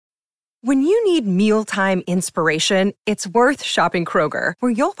When you need mealtime inspiration, it's worth shopping Kroger,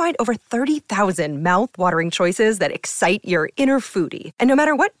 where you'll find over 30,000 mouth-watering choices that excite your inner foodie. And no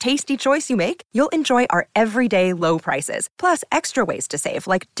matter what tasty choice you make, you'll enjoy our everyday low prices, plus extra ways to save,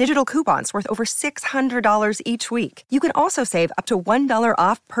 like digital coupons worth over $600 each week. You can also save up to $1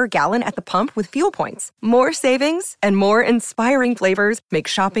 off per gallon at the pump with fuel points. More savings and more inspiring flavors make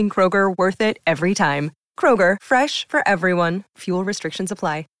shopping Kroger worth it every time. Kroger, fresh for everyone. Fuel restrictions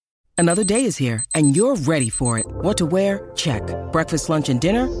apply. Another day is here, and you're ready for it. What to wear? Check. Breakfast, lunch, and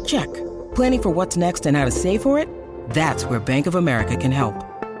dinner? Check. Planning for what's next and how to save for it? That's where Bank of America can help.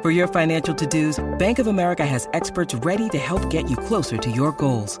 For your financial to-dos, Bank of America has experts ready to help get you closer to your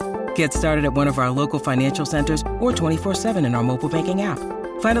goals. Get started at one of our local financial centers or 24/7 in our mobile banking app.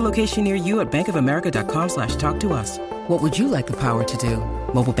 Find a location near you at bankofamerica.com/talktous. What would you like the power to do?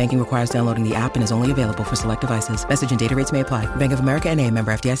 Mobile banking requires downloading the app and is only available for select devices. Message and data rates may apply. Bank of America N.A.,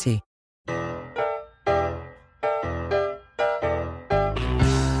 member FDIC.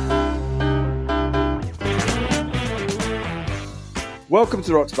 Welcome to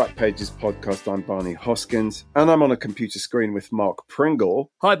the Rock's Back Pages podcast. I'm Barney Hoskins, and I'm on a computer screen with Mark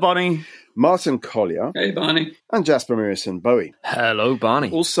Pringle. Hi, Barney. Martin Collier. Hey, Barney. And Jasper Murison Bowie. Hello,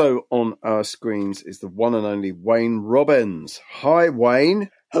 Barney. Also on our screens is the one and only Wayne Robbins. Hi, Wayne.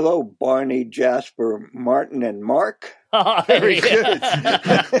 Hello, Barney, Jasper, Martin, and Mark. Very good.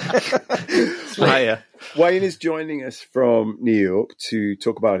 Hiya. Wayne is joining us from New York to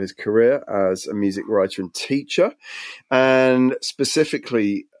talk about his career as a music writer and teacher, and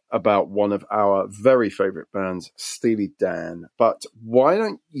specifically about one of our very favorite bands, Steely Dan. But why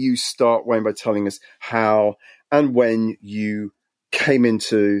don't you start, Wayne, by telling us how and when you came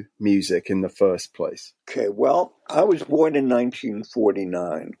into music in the first place? Okay, well, I was born in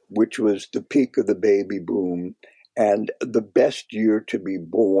 1949, which was the peak of the baby boom and the best year to be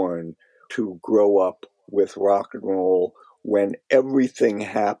born, to grow up with rock and roll, when everything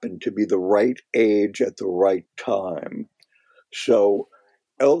happened to be the right age at the right time. So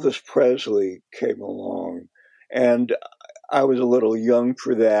Elvis Presley came along, and I was a little young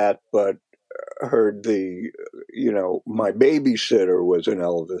for that, but heard my babysitter was an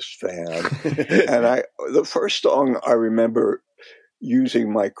Elvis fan. And the first song I remember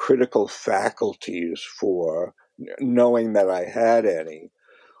using my critical faculties for, knowing that I had any,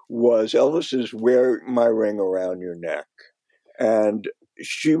 was Elvis's Wear My Ring Around Your Neck. And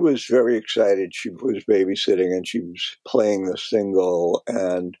she was very excited. She was babysitting and she was playing the single.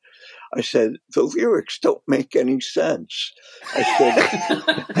 And I said, the lyrics don't make any sense.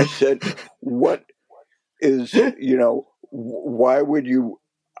 I said, what is, why would you?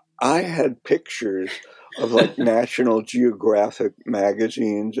 I had pictures of like National Geographic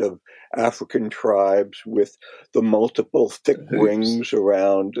magazines of African tribes with the multiple thick rings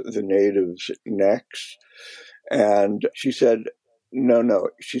around the natives' necks. And she said, no.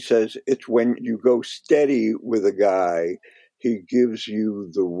 She says, it's when you go steady with a guy, he gives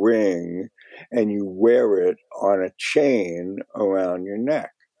you the ring and you wear it on a chain around your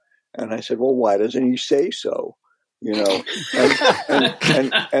neck. And I said, well, why doesn't he say so? And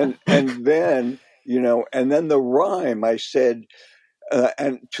then, and then the rhyme, I said,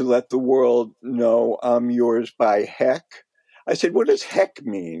 and to let the world know I'm yours by heck. I said, what does heck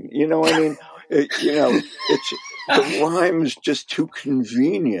mean? It's the rhyme is just too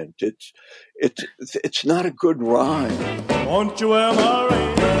convenient. It's not a good rhyme. Won't you wear my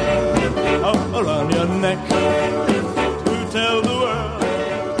ring up around your neck to tell the world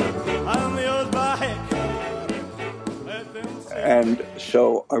I'm yours by heck? And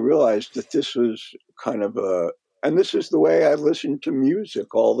so I realized that this was kind of and this is the way I listened to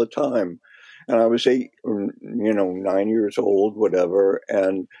music all the time. And I was 8 or 9 years old, whatever.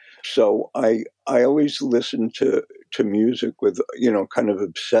 And so I always listened to music with, kind of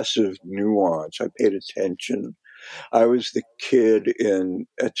obsessive nuance. I paid attention. I was the kid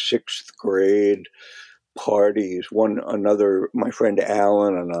at 6th grade parties. My friend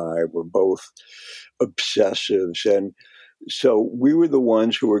Alan and I were both obsessives. And so we were the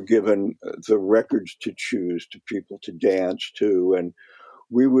ones who were given the records to choose, to people to dance to. And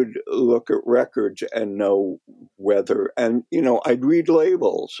we would look at records and know whether, and, I'd read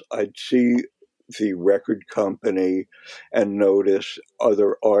labels. I'd see the record company and notice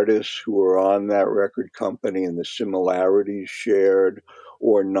other artists who were on that record company and the similarities shared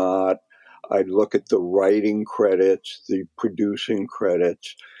or not. I'd look at the writing credits, the producing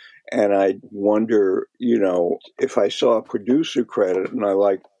credits, and I'd wonder, if I saw a producer credit and I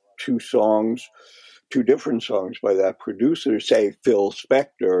liked two different songs by that producer, say Phil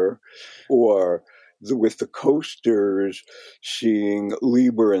Spector or, with the Coasters, seeing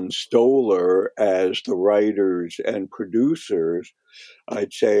Leiber and Stoller as the writers and producers,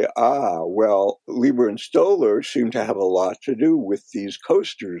 I'd say, well, Leiber and Stoller seem to have a lot to do with these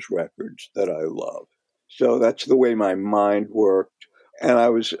Coasters records that I love. So that's the way my mind worked. And I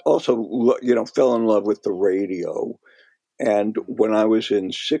was also, fell in love with the radio. And when I was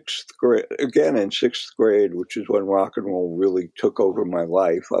in sixth grade, which is when rock and roll really took over my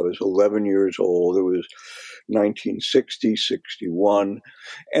life, I was 11 years old. It was 1960, 61.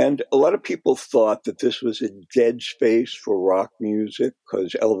 And a lot of people thought that this was a dead space for rock music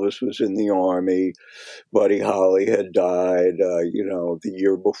because Elvis was in the Army. Buddy Holly had died, the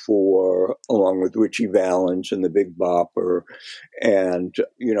year before, along with Ritchie Valens and the Big Bopper. And,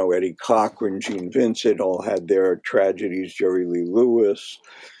 Eddie Cochran, Gene Vincent all had their tragedies, Jerry Lee Lewis.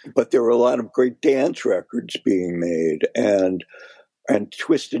 But there were a lot of great dance records being made, and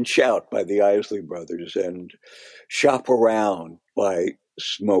Twist and Shout by the Isley Brothers, and Shop Around by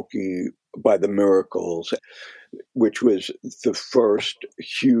the Miracles, which was the first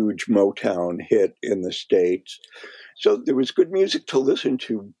huge Motown hit in the States. So there was good music to listen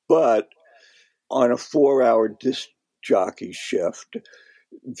to, but on a 4-hour disc jockey shift,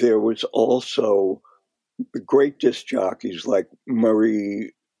 there was also great disc jockeys like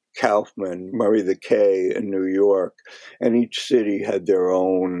Murray Kaufman, Murray the K in New York, and each city had their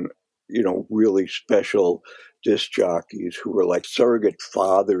own, really special disc jockeys who were like surrogate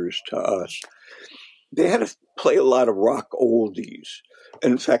fathers to us. They had to play a lot of rock oldies.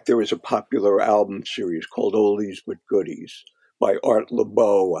 In fact, there was a popular album series called Oldies But Goodies by Art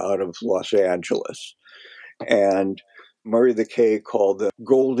LeBeau out of Los Angeles. And Murray the K called them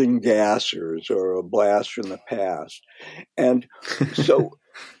Golden Gassers, or a blast from the past. And so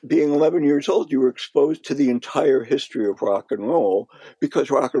being 11 years old, you were exposed to the entire history of rock and roll,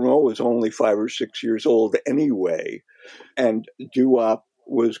 because rock and roll was only 5 or 6 years old anyway. And doo-wop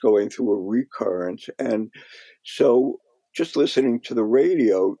was going through a recurrence. And so just listening to the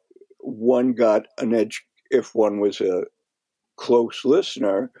radio, one got an edge if one was a close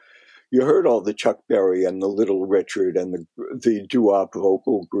listener. You heard all the Chuck Berry and the Little Richard and the doo-wop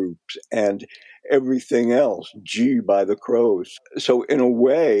vocal groups and everything else, G by the Crows. So in a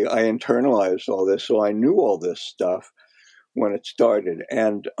way, I internalized all this, so I knew all this stuff when it started.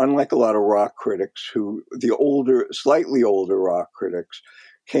 And unlike a lot of rock critics slightly older rock critics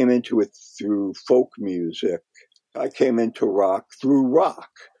came into it through folk music, I came into rock through rock.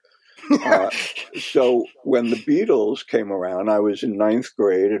 So when the Beatles came around, I was in 9th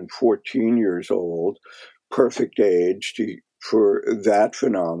grade and 14 years old, perfect age for that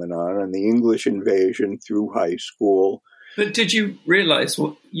phenomenon, and the English invasion through high school. But did you realize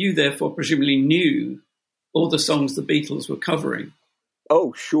what you therefore presumably knew all the songs the Beatles were covering?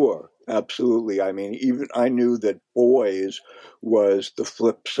 Oh, sure. Absolutely. I mean, even I knew that Boys was the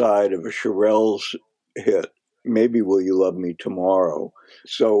flip side of a Shirelles hit, Maybe Will You Love Me Tomorrow.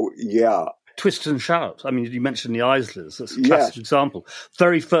 So, yeah. Twist and Shout. I mean, you mentioned the Isleys. That's a classic example.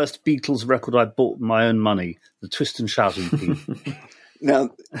 Very first Beatles record I bought with my own money, the Twist and Shout EP.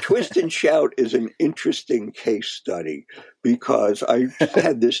 Now, Twist and Shout is an interesting case study, because I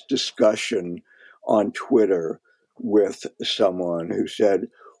had this discussion on Twitter with someone who said,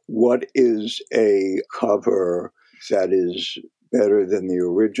 what is a cover that is better than the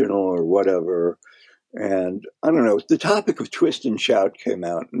original or whatever? And I don't know, the topic of Twist and Shout came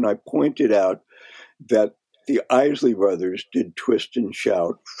out, and I pointed out that the Isley Brothers did Twist and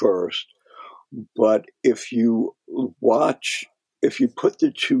Shout first. But if you put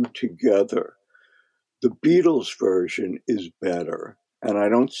the two together, the Beatles version is better. And I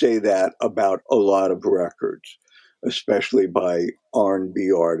don't say that about a lot of records, especially by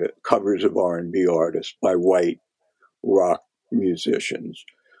R&B artists, covers of R&B artists by white rock musicians.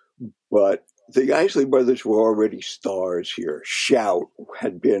 But the Isley Brothers were already stars here. Shout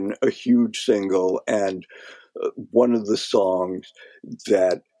had been a huge single, and one of the songs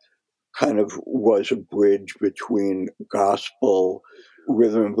that kind of was a bridge between gospel,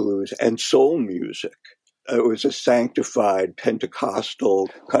 rhythm and blues, and soul music. It was a sanctified Pentecostal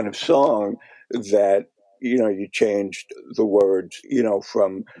kind of song that, you changed the words,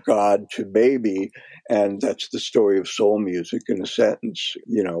 from God to baby, and that's the story of soul music in a sentence,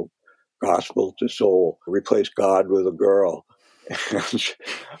 gospel to soul, replace God with a girl.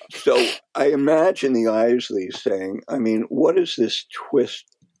 So I imagine the Isleys saying, what is this twist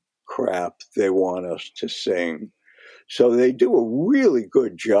crap they want us to sing? So they do a really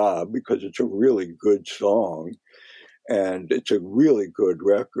good job, because it's a really good song and it's a really good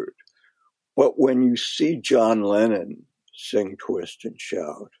record. But when you see John Lennon sing Twist and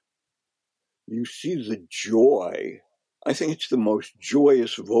Shout, you see the joy. I think it's the most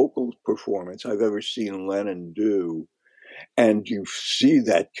joyous vocal performance I've ever seen Lennon do. And you see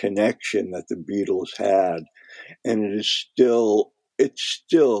that connection that the Beatles had. And it's still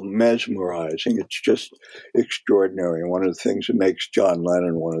mesmerizing. It's just extraordinary. And one of the things that makes John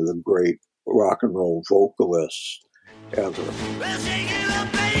Lennon one of the great rock and roll vocalists ever. Well, shake it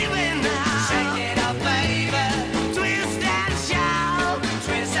up, baby, now. Shake it up, baby. Twist and shout.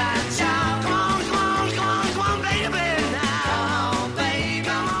 Twist and shout. Come on, come on, come on, come on, baby, now. Baby,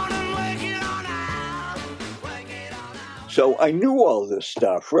 come on and work it on out. Work it on out. So I knew all this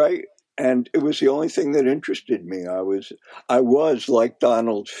stuff, right? And it was the only thing that interested me. I was like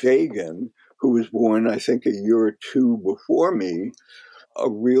Donald Fagen, who was born, I think, a year or two before me, a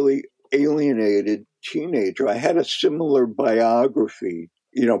really alienated teenager. I had a similar biography,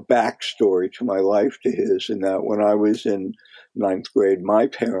 backstory to my life to his, in that when I was in 9th grade, my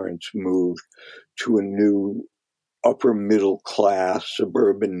parents moved to a new upper middle class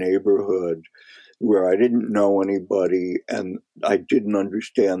suburban neighborhood where I didn't know anybody and I didn't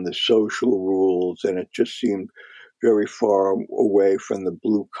understand the social rules, and it just seemed very far away from the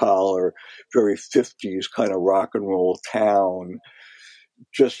blue collar, very 50s kind of rock and roll town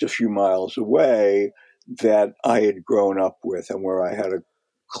just a few miles away that I had grown up with and where I had a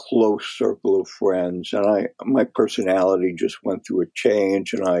close circle of friends. And my personality just went through a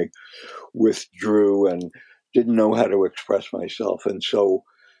change, and I withdrew and didn't know how to express myself. And so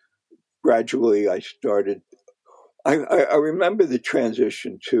gradually I started, I remember the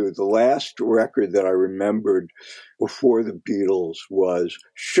transition too. The last record that I remembered before the Beatles was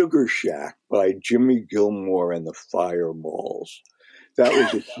Sugar Shack by Jimmy Gilmore and the Fireballs. That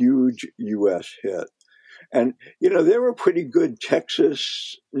was a huge U.S. hit. And, they were a pretty good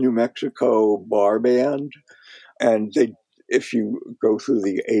Texas, New Mexico bar band. And if you go through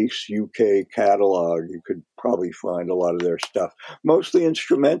the Ace UK catalog, you could probably find a lot of their stuff, mostly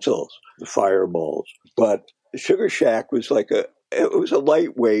instrumentals, the Fireballs. But Sugar Shack was it was a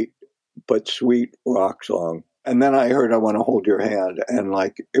lightweight but sweet rock song. And then I heard I Want to Hold Your Hand, and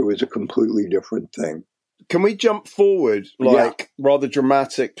it was a completely different thing. Can we jump forward, rather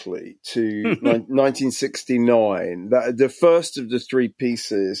dramatically, to 1969? The first of the three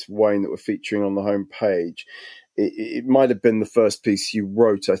pieces, Wayne, that were featuring on the homepage, it might have been the first piece you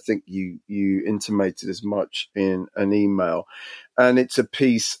wrote. I think you intimated as much in an email. And it's a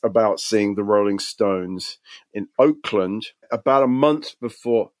piece about seeing the Rolling Stones in Oakland about a month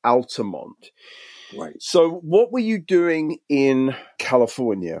before Altamont. Right. So what were you doing in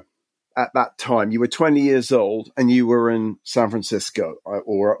California at that time? You were 20 years old and you were in San Francisco,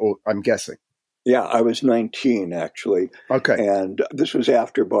 or I'm guessing. Yeah, I was 19, actually. Okay. And this was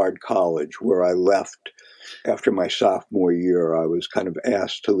after Bard College, where I left after my sophomore year. I was kind of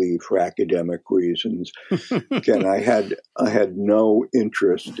asked to leave for academic reasons. Again, I had no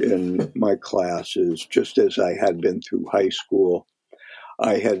interest in my classes, just as I had been through high school.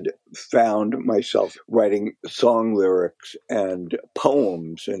 I had found myself writing song lyrics and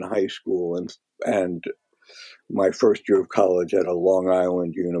poems in high school and my first year of college at a Long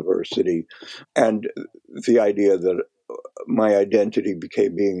Island university. And the idea that my identity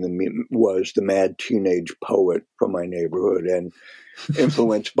was the mad teenage poet from my neighborhood, and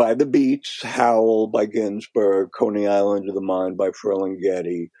influenced by the Beats, Howl by Ginsberg, Coney Island of the Mind by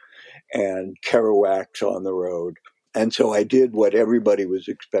Ferlinghetti, and Kerouac's On the Road. And so I did what everybody was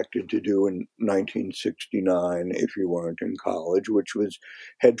expected to do in 1969 if you weren't in college, which was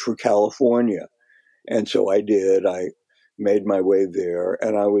head for California. And so I did. I made my way there,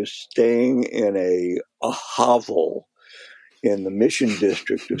 and I was staying in a hovel in the Mission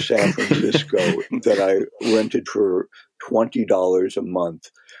District of San Francisco that I rented for $20 a month,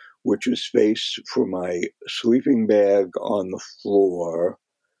 which was space for my sleeping bag on the floor.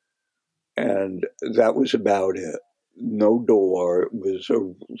 And that was about it. No door. It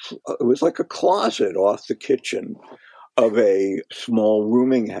was like a closet off the kitchen of a small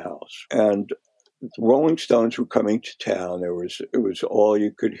rooming house. And the Rolling Stones were coming to town. It was all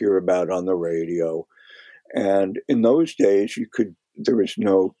you could hear about on the radio. And in those days, there was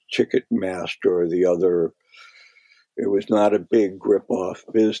no Ticketmaster or the other. It was not a big rip-off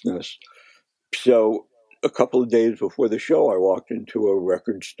business. So a couple of days before the show, I walked into a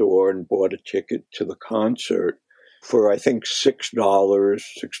record store and bought a ticket to the concert for, I think,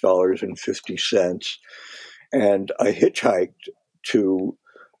 $6.50. And I hitchhiked to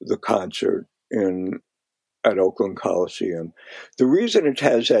the concert at Oakland Coliseum. The reason it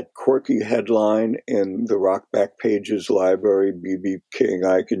has that quirky headline in the Rock Back Pages library, B.B. King,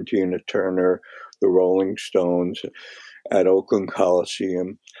 Ike and Tina Turner, the Rolling Stones at Oakland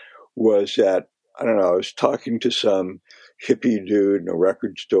Coliseum, was that, I don't know, I was talking to some hippie dude in a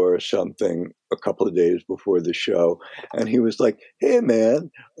record store or something a couple of days before the show, and he was like, "Hey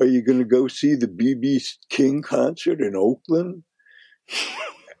man, are you going to go see the B.B. King concert in Oakland?"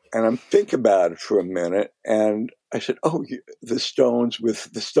 And I'm thinking about it for a minute, and I said, "Oh, the Stones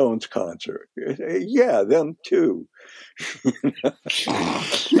with the Stones concert. Yeah, them too."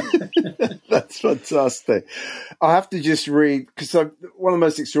 That's fantastic. I have to just read, because one of the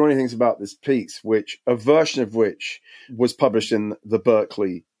most extraordinary things about this piece, which a version of which was published in the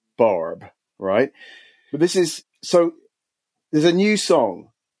Berkeley Barb, right? But this is, so there's a new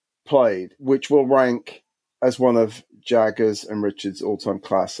song played, which will rank as one of Jagger's and Richard's all-time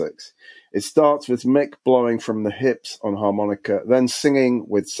classics. It starts with Mick blowing from the hips on harmonica, then singing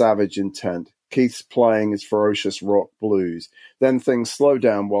with savage intent. Keith's playing his ferocious rock blues. Then things slow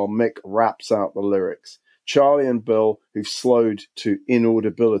down while Mick raps out the lyrics. Charlie and Bill, who've slowed to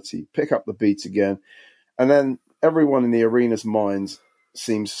inaudibility, pick up the beat again. And then everyone in the arena's minds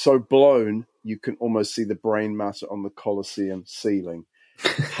seems so blown you can almost see the brain matter on the Coliseum ceiling.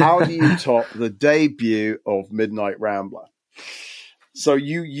 How do you top the debut of Midnight Rambler? So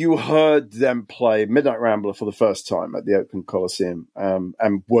you heard them play Midnight Rambler for the first time at the Oakland Coliseum,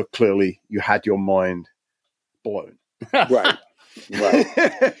 and were clearly, you had your mind blown. Right.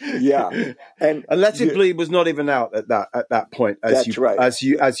 Yeah. And Let It Bleed was not even out at that point,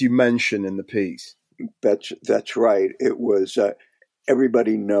 as you mention in the piece. That's right. It was.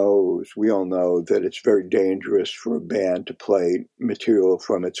 Everybody knows, we all know, that it's very dangerous for a band to play material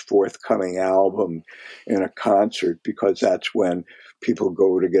from its forthcoming album in a concert, because that's when people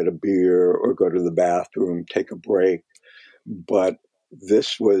go to get a beer or go to the bathroom, take a break. But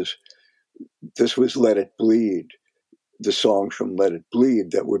this was Let It Bleed, the songs from Let It Bleed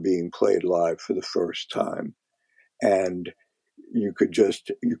that were being played live for the first time. And you could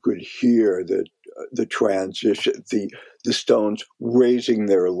hear the transition, the Stones raising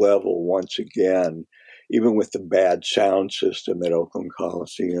their level once again, even with the bad sound system at Oakland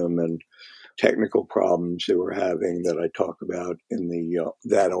Coliseum and technical problems they were having that I talk about in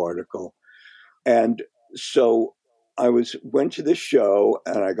that article. And so I went to this show,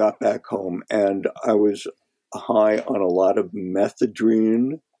 and I got back home, and I was high on a lot of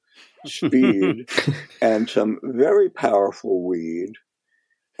methadone, speed, and some very powerful weed.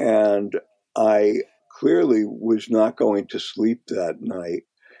 And I clearly was not going to sleep that night.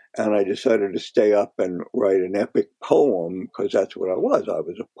 And I decided to stay up and write an epic poem, because that's what I was. I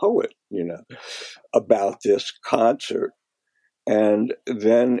was a poet, about this concert. And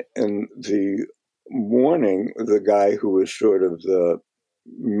then in the morning, the guy who was sort of the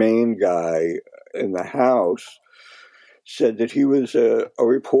main guy in the house said that he was a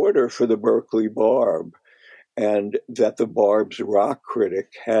reporter for the Berkeley Barb, and that the Barb's rock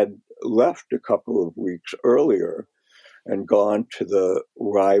critic had left a couple of weeks earlier and gone to the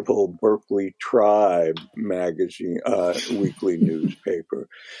rival Berkeley Tribe magazine, weekly newspaper.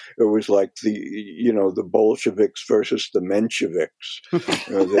 It was like the Bolsheviks versus the Mensheviks,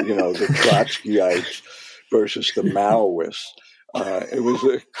 the Trotskyites versus the Maoists. It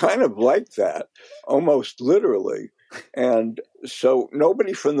was kind of like that, almost literally. And so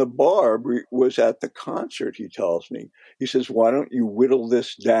nobody from the Barb was at the concert, he tells me. He says, "Why don't you whittle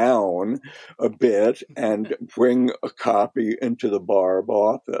this down a bit and bring a copy into the Barb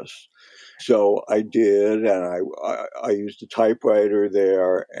office?" So I did, and I used a typewriter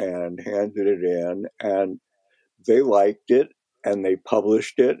there and handed it in, and they liked it, and they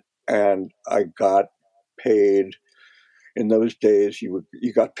published it, and I got paid. In those days, you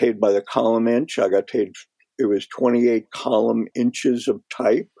got paid by the column inch. I got paid. It was 28 column inches of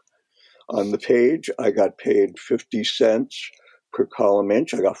type on the page. I got paid 50 cents per column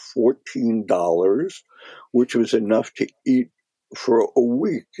inch. I got $14, which was enough to eat for a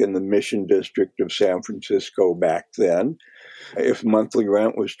week in the Mission District of San Francisco back then, if monthly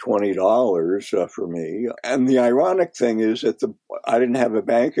rent was $20 for me. And the ironic thing is that I didn't have a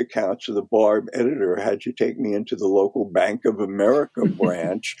bank account, so the Barb editor had to take me into the local Bank of America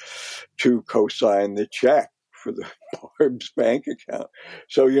branch to co-sign the check for the Barb's bank account.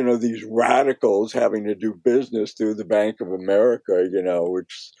 So, these radicals having to do business through the Bank of America,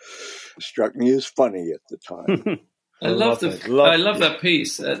 which struck me as funny at the time. I love that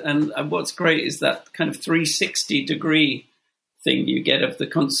piece. And what's great is that kind of 360-degree thing you get of the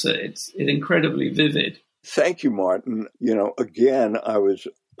concert. It's incredibly vivid. Thank you, Martin. Again,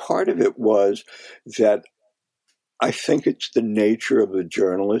 part of it was that I think it's the nature of a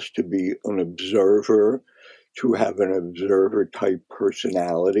journalist to be an observer, to have an observer type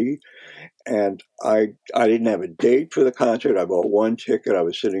personality. And I didn't have a date for the concert. I bought one ticket. I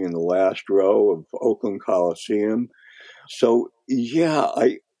was sitting in the last row of Oakland Coliseum. So yeah,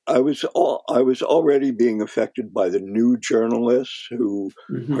 I was already being affected by the new journalists who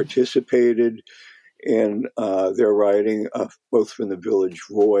participated in their writing, both from the Village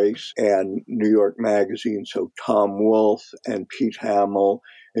Voice and New York Magazine. So Tom Wolfe and Pete Hamill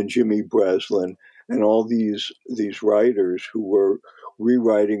and Jimmy Breslin and all these writers who were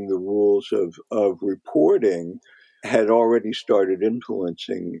rewriting the rules of reporting had already started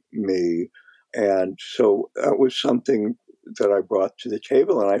influencing me. And so that was something that I brought to the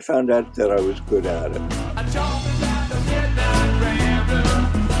table, and I found out that I was good at it.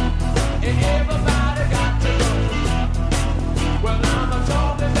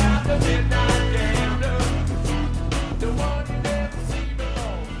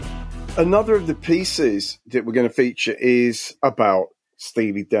 Another of the pieces that we're going to feature is about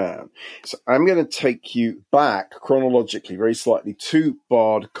Steely Dan. So I'm going to take you back chronologically, very slightly, to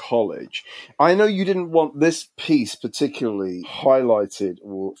Bard College. I know you didn't want this piece particularly highlighted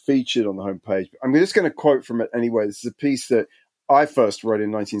or featured on the homepage, but I'm just going to quote from it anyway. This is a piece that I first read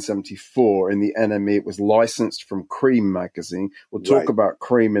in 1974 in the NME. It was licensed from Cream magazine. We'll talk about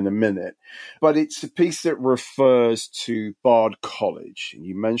Cream in a minute. But it's a piece that refers to Bard College. And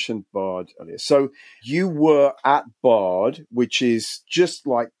you mentioned Bard earlier. So you were at Bard, which is just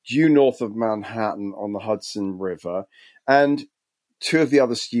like due north of Manhattan on the Hudson River. And two of the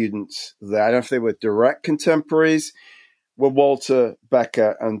other students there, I don't know if they were direct contemporaries, were Walter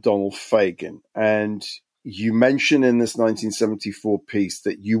Becker and Donald Fagen. And you mention in this 1974 piece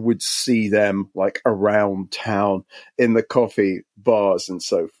that you would see them like around town in the coffee bars and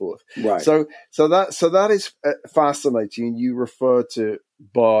so forth. Right. So that is fascinating. You refer to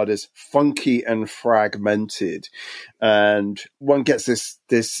Bard as funky and fragmented, and one gets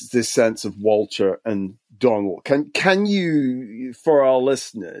this sense of Walter and Donald. Can you, for our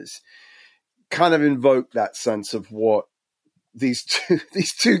listeners, kind of invoke that sense of what these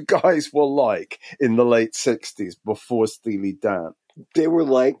two guys were like in the late 60s before Steely Dan? They were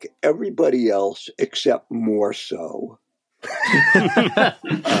like everybody else, except more so.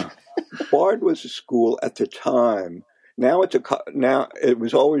 Bard was a school at the time. Now it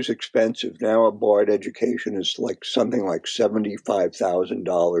was always expensive. Now a Bard education is like something like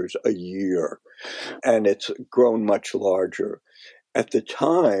 $75,000 a year, and it's grown much larger. At the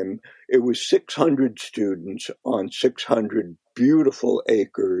time, it was 600 students on 600 beautiful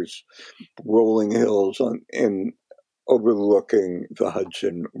acres, rolling hills overlooking the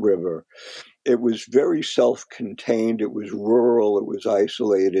Hudson River. It was very self-contained. It was rural. It was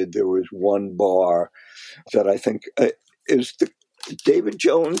isolated. There was one bar that I think is David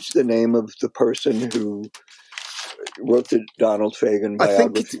Jones, the name of the person who wrote the Donald Fagen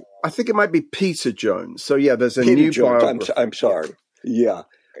biography. I think it might be Peter Jones. So yeah, there's a Peter new Jones. biography. I'm sorry. Yeah.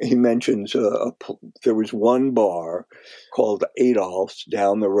 He mentions there was one bar called Adolph's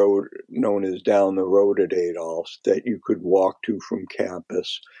down the road, known as Down the Road at Adolph's, that you could walk to from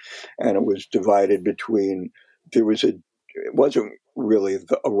campus. And it was divided between, it wasn't really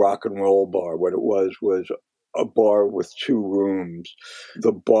a rock and roll bar. What it was a bar with two rooms.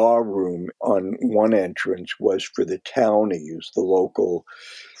 The bar room on one entrance was for the townies, the local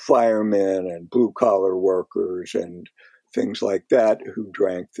firemen and blue-collar workers and things like that who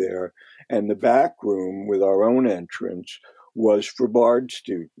drank there. And the back room with our own entrance was for Bard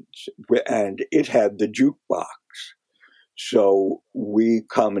students. And it had the jukebox. So we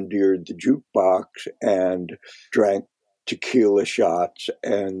commandeered the jukebox and drank tequila shots,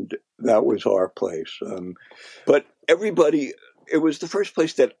 and that was our place. But everybody, it was the first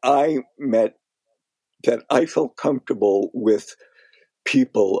place that I met that I felt comfortable with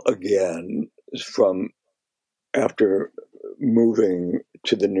people again from after moving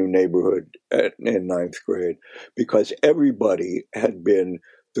to the new neighborhood in ninth grade, because everybody had been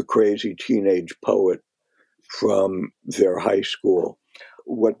the crazy teenage poet from their high school.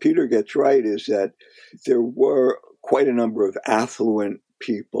 What Peter gets right is that there were quite a number of affluent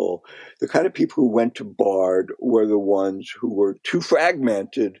people. The kind of people who went to Bard were the ones who were too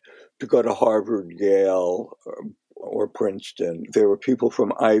fragmented to go to Harvard, Yale, or Princeton. There were people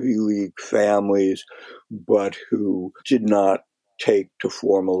from Ivy League families, but who did not take to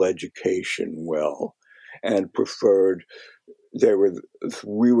formal education well and preferred,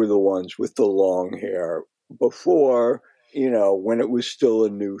 we were the ones with the long hair before, when it was still a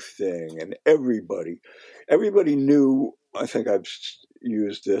new thing. And everybody knew, I think I've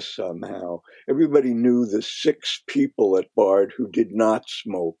used this somehow, everybody knew the 6 people at Bard who did not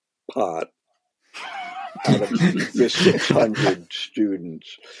smoke pot. out of the 600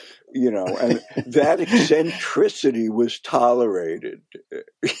 students, you know, and that eccentricity was tolerated.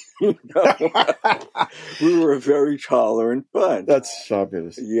 You know? We were a very tolerant bunch. That's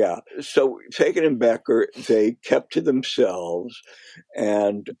fabulous. Yeah. So Fagen and Becker, they kept to themselves,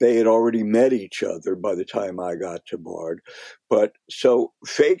 and they had already met each other by the time I got to Bard. But so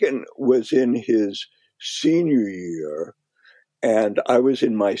Fagen was in his senior year, and I was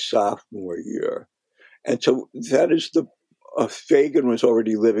in my sophomore year. And so that is Fagen was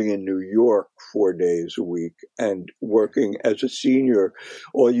already living in New York 4 days a week and working as a senior.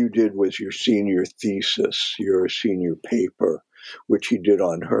 All you did was your senior thesis, your senior paper, which he did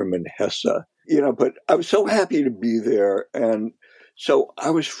on Hermann Hesse. You know, but I was so happy to be there. And so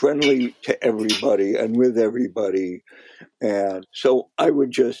I was friendly to everybody and with everybody. And so I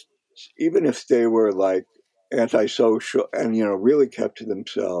would just, even if they were like antisocial and, you know, really kept to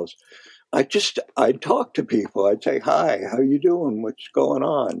themselves, I'd talk to people. I'd say, hi, how you doing? What's going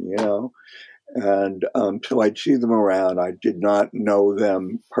on? You know? And so I'd see them around. I did not know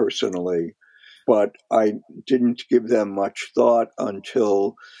them personally, but I didn't give them much thought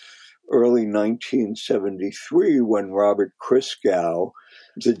until early 1973 when Robert Christgau,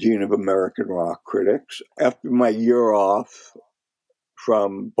 the Dean of American Rock Critics, after my year off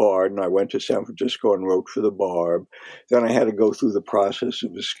from Bard, and I went to San Francisco and wrote for the Barb. Then I had to go through the process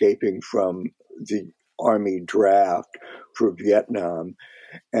of escaping from the Army draft for Vietnam.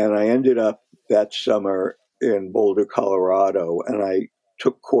 And I ended up that summer in Boulder, Colorado, and I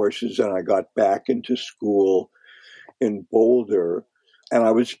took courses and I got back into school in Boulder, and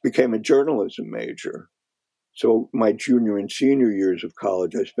I became a journalism major. So my junior and senior years of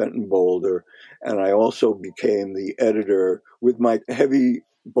college I spent in Boulder, and I also became the editor with my heavy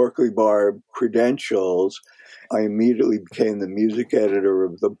Berkeley Barb credentials. I immediately became the music editor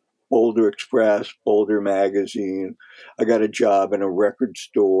of the Boulder Express, Boulder Magazine. I got a job in a record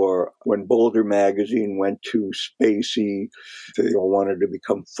store. When Boulder Magazine went to Spacey, they all wanted to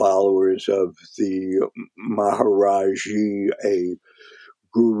become followers of the Maharaji, a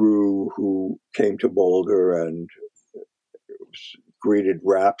guru who came to Boulder and was greeted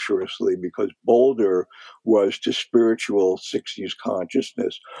rapturously because Boulder was to spiritual 60s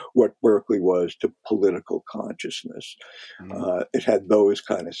consciousness what Berkeley was to political consciousness. It had those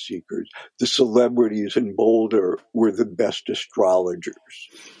kind of seekers. The celebrities in Boulder were the best astrologers.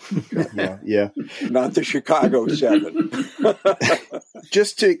 Yeah. Not the Chicago 7.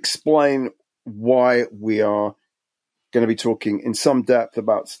 Just to explain why we are going to be talking in some depth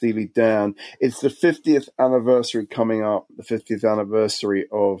about Steely Dan. It's the 50th anniversary coming up, the 50th anniversary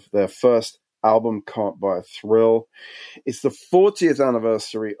of their first album, Can't Buy a Thrill. It's the 40th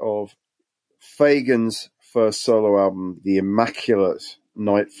anniversary of Fagen's first solo album, the Immaculate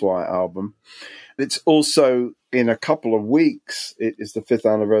Nightfly album. It's also, in a couple of weeks, it is the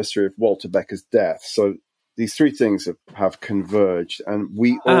 5th anniversary of Walter Becker's death. So these three things have converged, and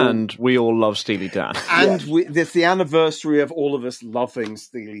we all love Steely Dan. And it's the anniversary of all of us loving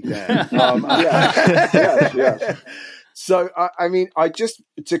Steely Dan. Yes. So, I mean,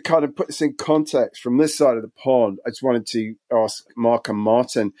 to kind of put this in context from this side of the pond, I just wanted to ask Mark and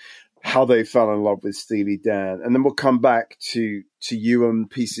Martin how they fell in love with Steely Dan, and then we'll come back to you and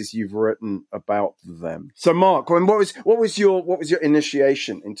pieces you've written about them. So, Mark, what was your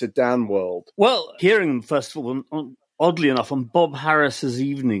initiation into Dan world? Well, hearing them first of all, oddly enough, on Bob Harris's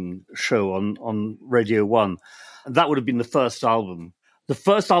evening show on Radio 1, and that would have been the first album. The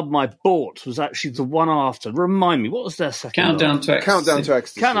first album I bought was actually the one after. Remind me, what was their second Countdown album? to Ecstasy. Countdown to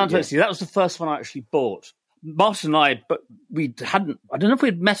Ecstasy. Countdown to Ecstasy. That was the first one I actually bought. Martin and I, but we hadn't. I don't know if we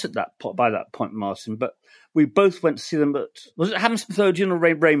had met by that point, Martin. But we both went to see them at, was it Hammersmith Odeon or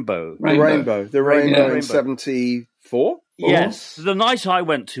Rainbow? The Rainbow in 74. Yes, the night I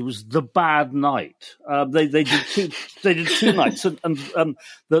went to was the bad night. They did two nights, and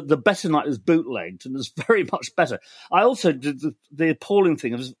the better night was bootlegged and was very much better. I also did the appalling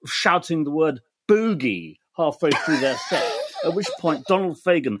thing of shouting the word boogie halfway through their set. At which point Donald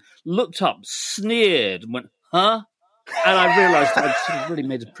Fagen looked up, sneered, and went, "Huh?" And I realised I'd sort of really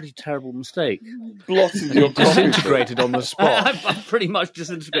made a pretty terrible mistake. Blotted your disintegrated on the spot. I'm pretty much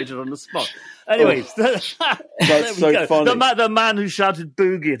disintegrated on the spot. Anyways, that's so funny. The man who shouted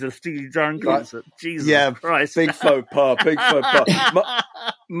boogie at a Steely Dan concert. Jesus Christ! Big faux pas.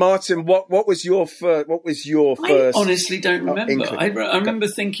 Martin, what was your first? I honestly don't remember. I remember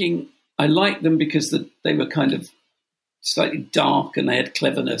thinking I liked them because they were kind of slightly dark and they had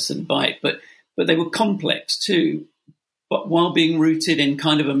cleverness and bite, but they were complex too, but while being rooted in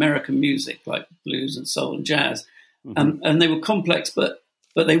kind of American music like blues and soul and jazz. And they were complex, but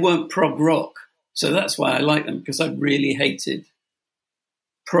they weren't prog rock. So that's why I like them, because I really hated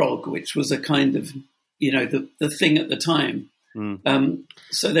prog, which was a kind of, the thing at the time.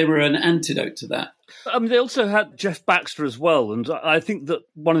 So they were an antidote to that. They also had Jeff Baxter as well, and I think that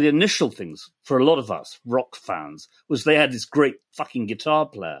one of the initial things for a lot of us rock fans was they had this great fucking guitar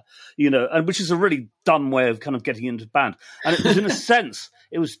player, and which is a really dumb way of kind of getting into band. And it was, in a sense,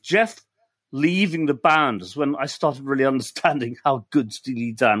 it was Jeff leaving the band is when I started really understanding how good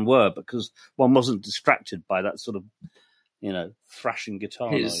Steely Dan were, because one wasn't distracted by that sort of, thrashing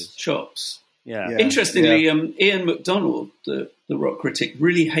guitar His noise. chops. Yeah. Interestingly, Ian MacDonald, the rock critic,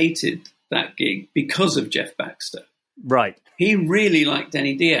 really hated that gig because of Jeff Baxter. Right. He really liked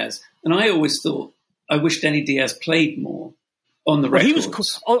Denny Diaz. And I always thought, I wish Denny Diaz played more on the records. He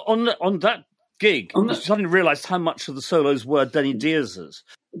was on that gig. I suddenly realised how much of the solos were Denny Diaz's.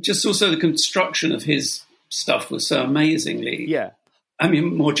 Just also the construction of his stuff was so amazingly... Yeah. I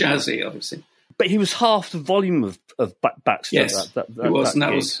mean, more jazzy, obviously. But he was half the volume of Baxter. Yes, that it was. And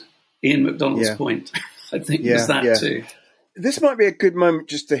that was Ian MacDonald's point, I think, was that too. This might be a good moment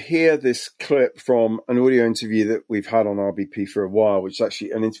just to hear this clip from an audio interview that we've had on RBP for a while, which is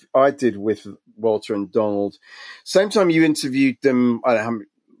actually an interview I did with Walter and Donald. Same time you interviewed them, I don't know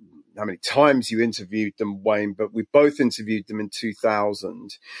how many times you interviewed them, Wayne, but we both interviewed them in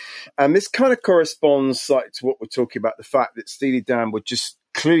 2000. And this kind of corresponds to what we're talking about, the fact that Steely Dan were just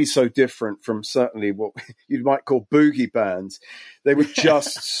clearly so different from certainly what you might call boogie bands. They were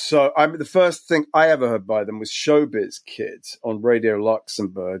just so... I mean, the first thing I ever heard by them was Showbiz Kids on Radio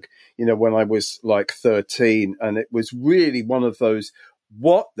Luxembourg, when I was like 13. And it was really one of those,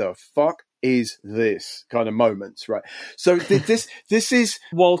 what the fuck is this kind of moments, right? So this is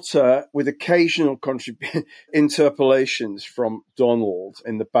Walter with occasional interpolations from Donald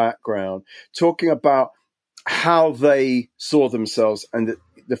in the background, talking about how they saw themselves and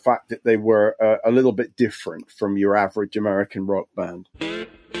the fact that they were a little bit different from your average American rock band.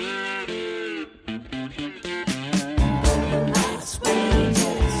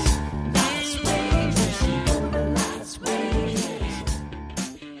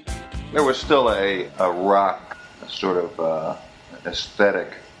 There was still a rock sort of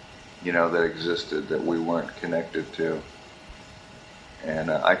aesthetic, that existed that we weren't connected to.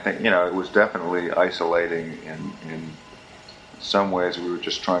 And I think, it was definitely isolating in some ways. We were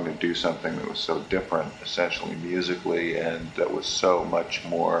just trying to do something that was so different, essentially musically, and that was so much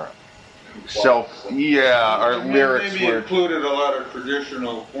more our lyrics maybe were... included a lot of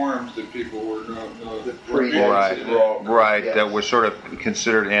traditional forms that people were that were sort of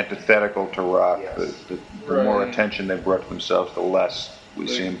considered antithetical to rock. Yes. The more attention they brought to themselves, the less we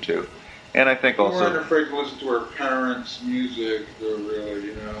seemed to. And I think also... We weren't afraid to listen to our parents' music,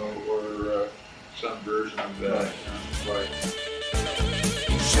 really, or some version of that.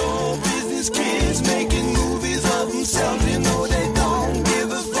 Show business kids making movies of themselves, they don't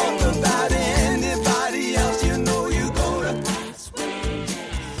give a fuck about anybody else, you're gonna...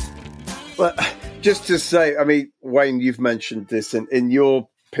 But just to say, I mean, Wayne, you've mentioned this in your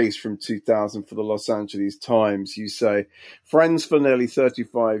piece from 2000 for the Los Angeles Times. You say, friends for nearly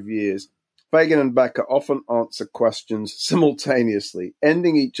 35 years, Fagen and Becker often answer questions simultaneously,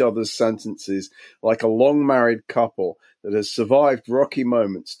 ending each other's sentences like a long-married couple that has survived rocky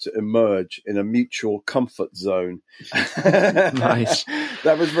moments to emerge in a mutual comfort zone. Nice.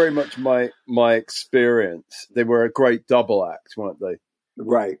 That was very much my experience. They were a great double act, weren't they?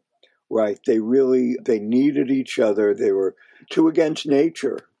 Right. They needed each other. They were two against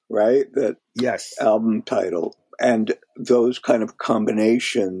nature, right? That album title. And those kind of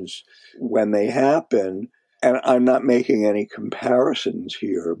combinations, when they happen, and I'm not making any comparisons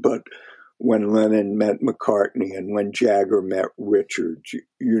here, but when Lennon met McCartney and when Jagger met Richards,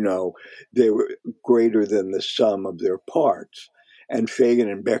 they were greater than the sum of their parts. And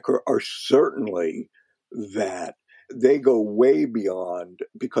Fagen and Becker are certainly that. They go way beyond,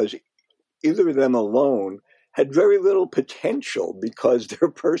 because either of them alone had very little potential because their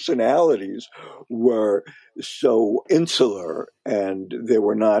personalities were so insular and they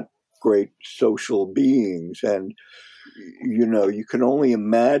were not great social beings. And, you can only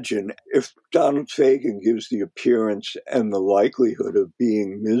imagine if Donald Fagen gives the appearance and the likelihood of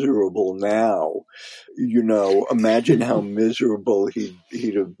being miserable now, imagine how miserable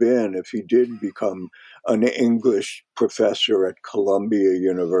he'd have been if he did become an English professor at Columbia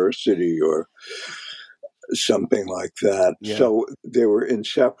University or something like that. Yeah. So they were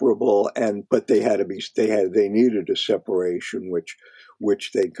inseparable, but they needed a separation,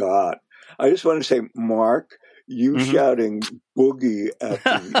 which they got. I just want to say, Mark, you shouting boogie at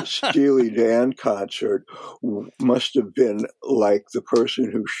the Steely Dan concert must have been like the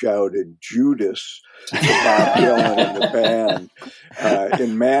person who shouted Judas to Bob Dylan in the band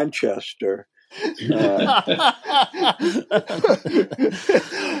in Manchester.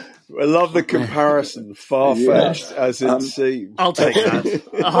 I love the comparison, far-fetched as it seems. I'll take that.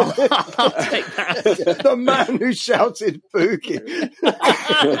 I'll take that. The man who shouted boogie.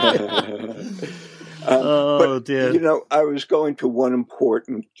 Dear. You know, I was going to one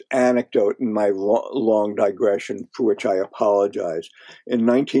important anecdote in my long digression, for which I apologize. In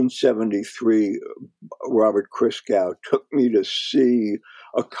 1973, Robert Christgau took me to see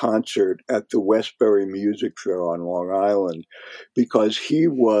a concert at the Westbury Music Fair on Long Island because he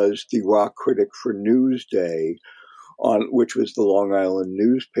was the rock critic for Newsday, which was the Long Island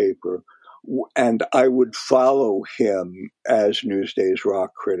newspaper. And I would follow him as Newsday's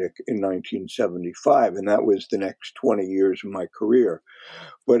rock critic in 1975, and that was the next 20 years of my career.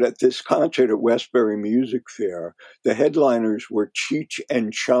 But at this concert at Westbury Music Fair, the headliners were Cheech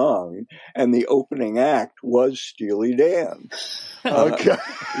and Chong, and the opening act was Steely Dan. Okay.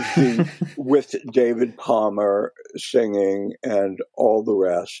 With David Palmer singing and all the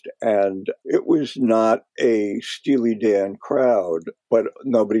rest. And it was not a Steely Dan crowd, but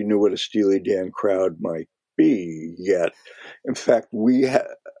nobody knew what a Steely Dan crowd might be yet. In fact, we had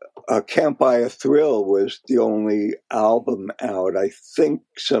Can't Buy a Thrill was the only album out. I think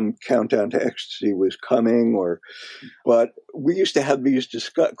some Countdown to Ecstasy was coming, but we used to have these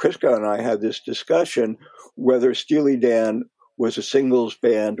Christgau and I had this discussion whether Steely Dan was a singles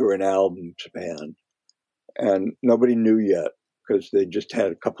band or an albums band. And nobody knew yet because they just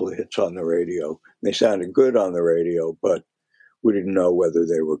had a couple of hits on the radio. They sounded good on the radio, but we didn't know whether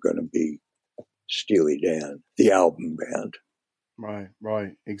they were going to be Steely Dan, the album band.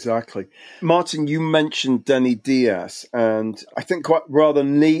 Right, exactly. Martin, you mentioned Denny Dias, and I think quite rather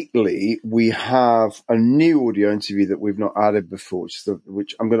neatly, we have a new audio interview that we've not added before,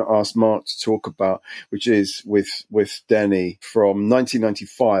 which I'm going to ask Mark to talk about, which is with Denny from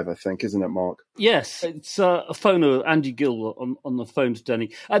 1995, I think, isn't it, Mark? Yes, it's a phono, Andy Gill on the phone to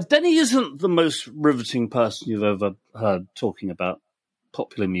Denny. Denny isn't the most riveting person you've ever heard talking about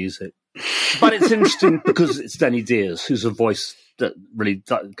popular music. But it's interesting because it's Denny Dias, who's a voice that really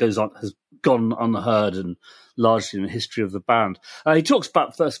has gone unheard and largely in the history of the band. He talks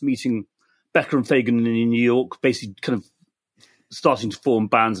about first meeting Becker and Fagan in New York, basically kind of starting to form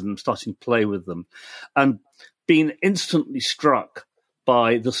bands and starting to play with them, and being instantly struck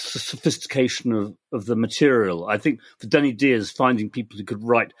by the sophistication of the material. I think for Denny Dias, finding people who could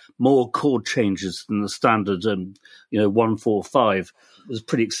write more chord changes than the standard 1-4-5 was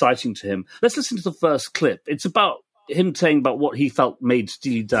pretty exciting to him. Let's listen to the first clip. It's about him saying about what he felt made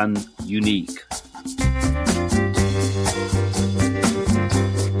Steely Dan unique.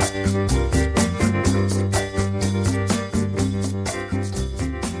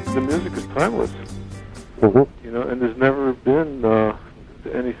 The music is timeless, and there's never been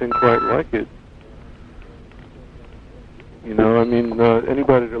anything quite like it.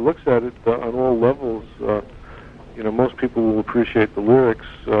 Anybody that looks at it on all levels, most people will appreciate the lyrics,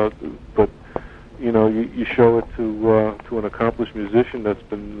 but you show it to an accomplished musician that's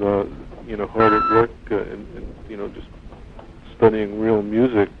been hard at work and just studying real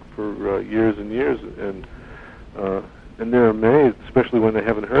music for years and years, and they're amazed, especially when they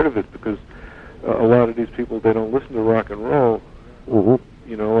haven't heard of it, because a lot of these people, they don't listen to rock and roll.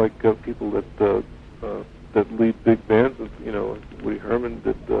 Like people that lead big bands, Woody Herman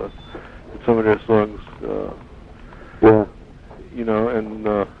did some of their songs.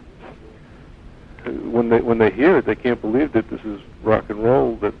 And when they hear it, they can't believe that this is rock and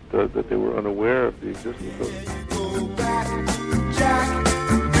roll. That they were unaware of the existence of. Go back, Jack,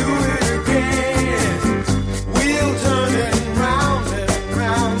 do it again. We'll turn it round and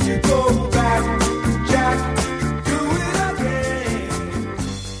round. You go back, Jack, do it again.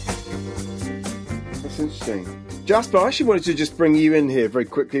 That's interesting. Jasper, I actually wanted to just bring you in here very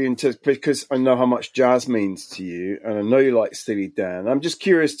quickly because I know how much jazz means to you, and I know you like Steely Dan. I'm just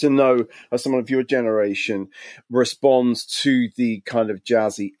curious to know how someone of your generation responds to the kind of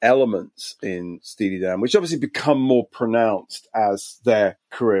jazzy elements in Steely Dan, which obviously become more pronounced as their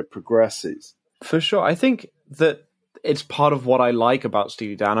career progresses. For sure. I think that it's part of what I like about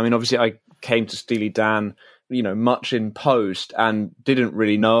Steely Dan. I mean, obviously I came to Steely Dan much in post and didn't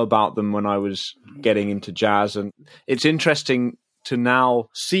really know about them when I was getting into jazz. And it's interesting to now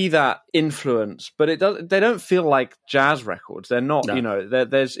see that influence, but they don't feel like jazz records. They're not,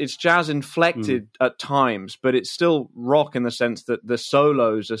 it's jazz inflected at times, but it's still rock in the sense that the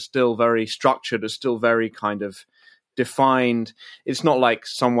solos are still very structured, are still very kind of defined. It's not like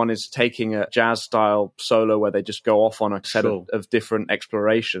someone is taking a jazz style solo where they just go off on a set of different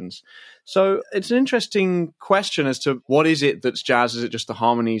explorations. So it's an interesting question as to what is it that's jazz? Is it just the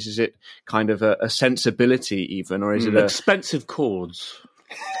harmonies? Is it kind of a sensibility even? Or is it expensive chords?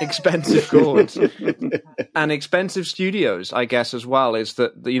 Expensive chords and expensive studios, I guess, as well, is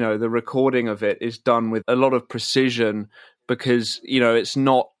that, the recording of it is done with a lot of precision because, it's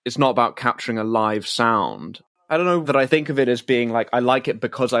not about capturing a live sound. I don't know that I think of it as being like, I like it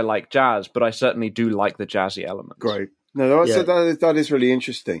because I like jazz, but I certainly do like the jazzy elements. Great. No, that is really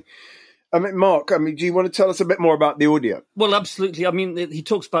interesting. I mean, Mark, do you want to tell us a bit more about the audio? Well, absolutely. I mean, he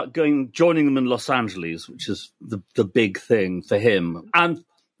talks about joining them in Los Angeles, which is the big thing for him. And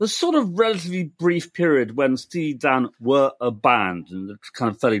the sort of relatively brief period when Steely Dan were a band in the kind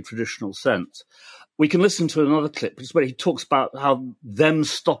of fairly traditional sense. We can listen to another clip, which is where he talks about how them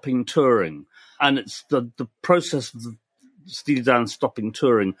stopping touring. And it's the process of the Steely Dan stopping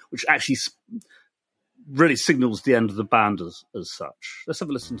touring, which actually really signals the end of the band as such. Let's have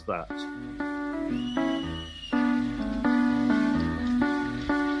a listen to that.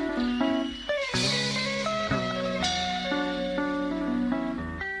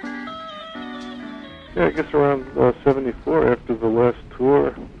 Yeah, I guess around 74, after the last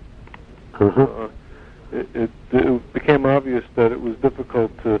tour, it became obvious that it was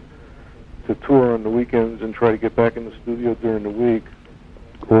difficult to tour on the weekends and try to get back in the studio during the week.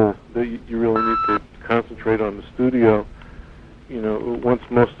 That you really need to concentrate on the studio. Once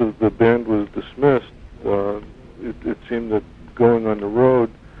most of the band was dismissed, it seemed that going on the road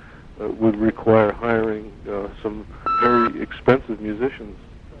would require hiring some very expensive musicians.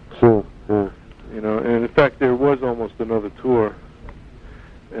 And in fact, there was almost another tour,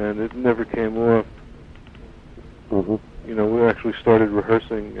 and it never came off. We actually started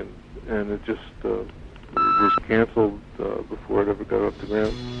rehearsing, and it just was canceled before it ever got off the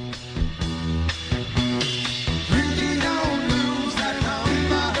ground.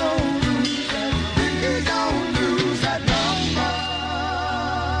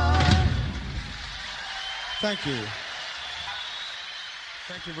 Thank you.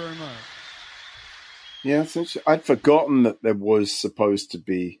 Thank you very much. Yeah, I'd forgotten that there was supposed to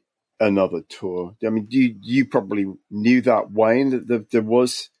be another tour. I mean, you probably knew that, Wayne, that there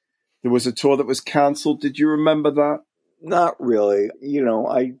was a tour that was cancelled. Did you remember that? Not really.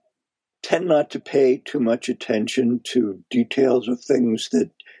 I tend not to pay too much attention to details of things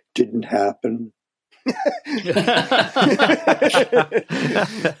that didn't happen.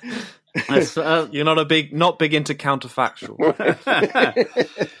 You're not big into counterfactual.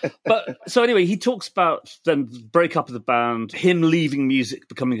 But so anyway, he talks about then the breakup of the band, him leaving music,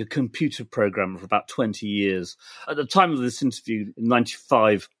 becoming a computer programmer for about 20 years. At the time of this interview in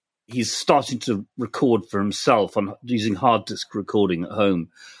 95, he's starting to record for himself on using hard disk recording at home.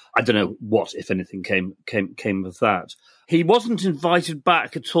 I don't know what, if anything, came of that. He wasn't invited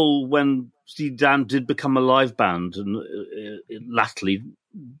back at all when Steely Dan did become a live band, and latterly,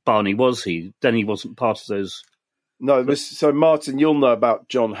 Barney was he. Then he wasn't part of those. No, so Martin, you'll know about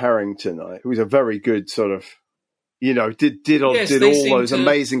John Harrington, who was a very good sort of, did all those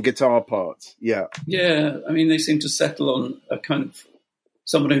amazing guitar parts. Yeah. Yeah, I mean, they seem to settle on a kind of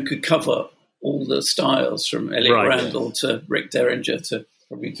someone who could cover all the styles from Elliot Randall to Rick Derringer to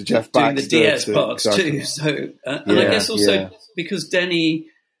Jeff Baxter, doing the Diaz parts too. So, I guess also because Denny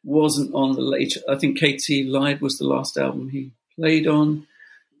wasn't on the later, I think KT Live was the last album he played on.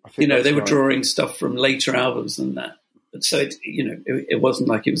 They were drawing stuff from later albums than that. But so, it wasn't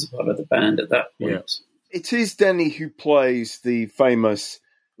like he was a part of the band at that point. Yeah. It is Denny who plays the famous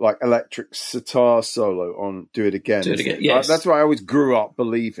electric sitar solo on Do It Again. Do It Again, yes. That's what I always grew up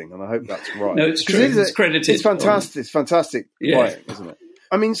believing, and I hope that's right. No, it's true. It's credited. It's fantastic. It's fantastic playing, isn't it?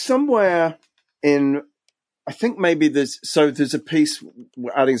 I mean, somewhere in, I think maybe there's a piece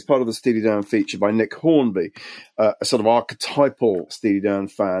adding as part of the Steely Dan feature by Nick Hornby, a sort of archetypal Steely Dan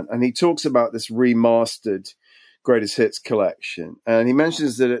fan, and he talks about this remastered greatest hits collection, and he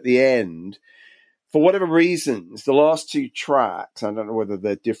mentions that at the end, for whatever reasons, the last two tracks, I don't know whether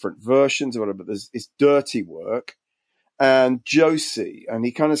they're different versions or whatever, but it's Dirty Work and Josie, and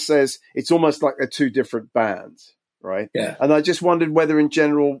he kind of says it's almost like they're two different bands, right? Yeah. And I just wondered whether in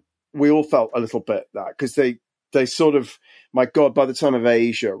general we all felt a little bit that, because they sort of, my God, by the time of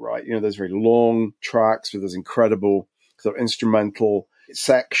Asia, right, there's very long tracks with those incredible sort of instrumental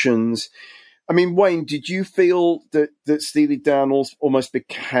sections. I mean, Wayne, did you feel that Steely Dan almost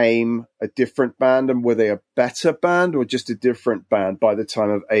became a different band, and were they a better band or just a different band by the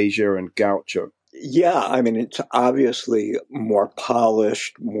time of Asia and Gaucho? Yeah, I mean, it's obviously more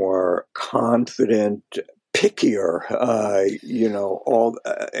polished, more confident, pickier.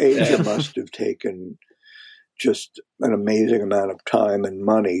 Asia must have taken just an amazing amount of time and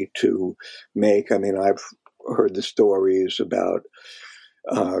money to make. I mean, I've heard the stories about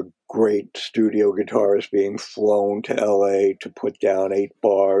great studio guitarists being flown to LA to put down 8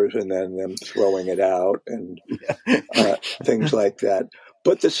 bars and then them throwing it out and things like that.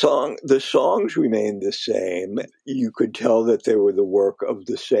 But the songs remained the same. You could tell that they were the work of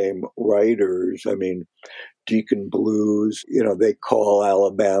the same writers. I mean, Deacon Blues, they call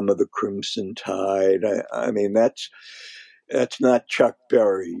Alabama the Crimson Tide. I mean, that's not Chuck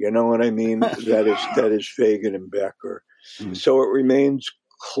Berry. You know what I mean? That is Fagen and Becker. So it remains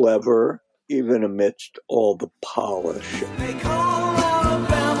clever, even amidst all the polish. They call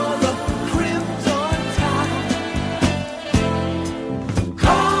Alabama the Crimson Tide.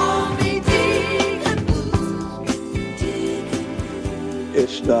 Call me Deacon.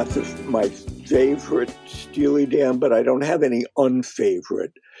 It's not my favorite Steely Dan, but I don't have any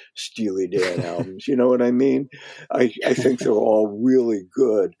unfavorite Steely Dan albums. You know what I mean? I think they're all really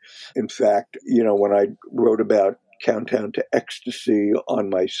good. In fact, when I wrote about Countdown to Ecstasy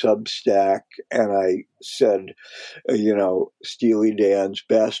on my Substack, and I said, Steely Dan's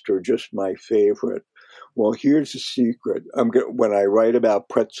best or just my favorite. Well, here's the secret. When I write about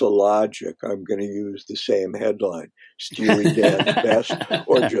Pretzel Logic, I'm going to use the same headline: Steely Dan's best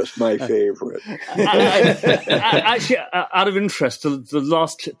or just my favorite. Actually, out of interest, the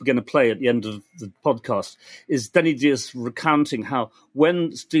last clip we're going to play at the end of the podcast is Denny Diaz recounting how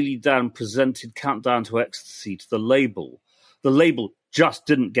when Steely Dan presented Countdown to Ecstasy to the label just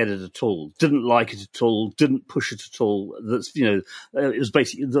didn't get it at all, didn't like it at all, didn't push it at all. It was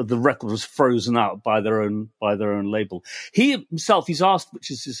basically the record was frozen out by their own label. He himself, he's asked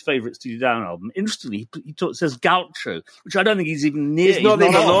which is his favourite Steely Dan album. Interestingly, he says Gaucho, which I don't think he's even near. He's not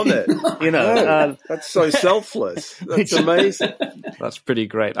even on it. No, that's so selfless. That's amazing. That's pretty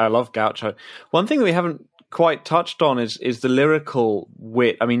great. I love Gaucho. One thing that we haven't quite touched on is the lyrical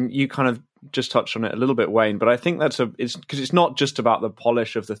wit. I mean, you kind of just touched on it a little bit, Wayne, but I think it's because it's not just about the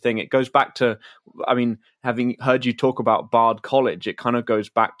polish of the thing. It goes back to, I mean, having heard you talk about Bard College, it kind of goes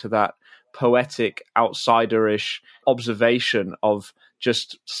back to that poetic, outsider-ish observation of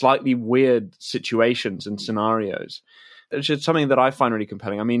just slightly weird situations and scenarios. It's just something that I find really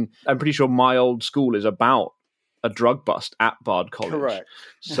compelling. I mean, I'm pretty sure My Old School is about a drug bust at Bard College. Correct.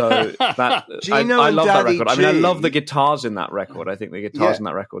 So that I love that record. I mean, I love the guitars in that record. I think the guitars in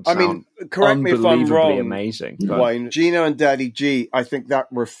that record sound correct me if I'm wrong, amazing. Wayne, Gino and Daddy G, I think that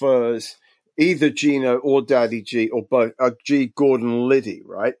refers either Gino or Daddy G or both. G. Gordon Liddy,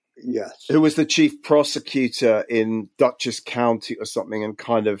 right? Yes. Who was the chief prosecutor in Dutchess County or something, and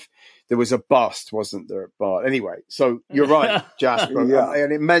kind of there was a bust, wasn't there, at Bard? Anyway, so you're right, Jasper.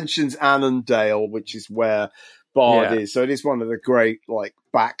 And it mentions Annandale, which is where Bard is. So it is one of the great,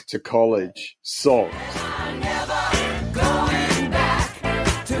 back to college songs.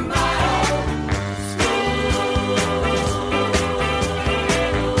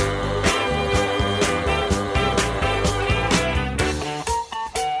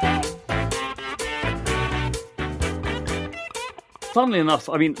 Funnily enough,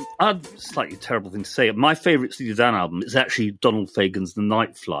 I mean, I have a slightly terrible thing to say. My favourite Steely Dan album is actually Donald Fagen's The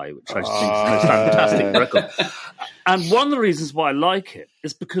Nightfly, which I think is the most fantastic record. And one of the reasons why I like it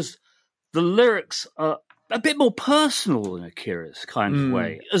is because the lyrics are a bit more personal in a curious kind of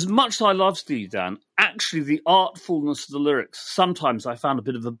way. As much as I love Steely Dan, actually the artfulness of the lyrics, sometimes I found a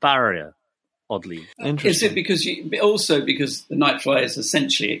bit of a barrier, oddly. Is it because because The Nightfly is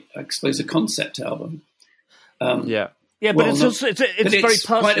essentially, I suppose, a concept album? Yeah, but it's very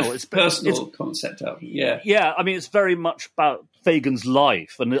personal. Quite a personal concept album. Yeah. I mean, it's very much about Fagen's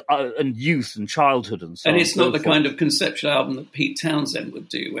life and youth and childhood and so on. And it's not the kind of conceptual album that Pete Townsend would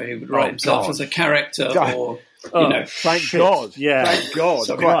do, where he would write himself as a character or thank God. Yeah, thank God.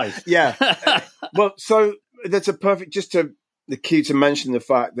 Right. Yeah. Well, so that's a perfect. Just the cue to mention the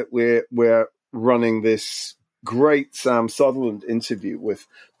fact that we're running this great Sam Sutherland interview with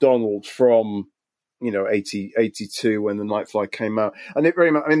Donald from 82 when The Nightfly came out. And it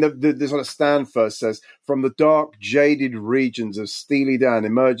very much, I mean, the sort of stand first says, From the dark, jaded regions of Steely Dan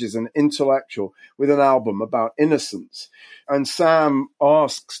emerges an intellectual with an album about innocence. And Sam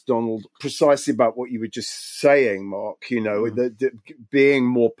asks Donald precisely about what you were just saying, Mark, the being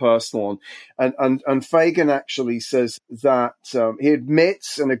more personal. And Fagen actually says that he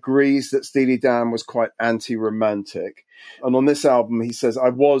admits and agrees that Steely Dan was quite anti-romantic. And on this album, he says, I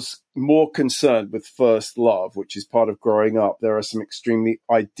was more concerned with First Love, which is part of growing up. There are some extremely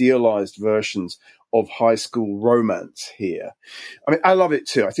idealized versions of high school romance here. I mean, I love it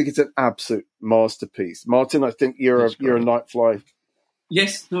too. I think it's an absolute masterpiece. Martin, I think you're a Nightfly I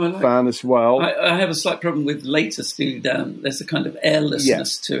like fan as well. I have a slight problem with later Steely Dan. There's a kind of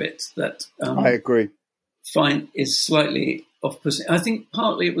airlessness to it that I agree. Find is slightly off-putting. I think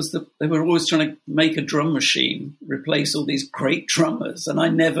partly it was they were always trying to make a drum machine replace all these great drummers, and I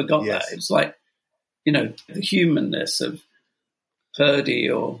never got that. It was like, the humanness of Purdy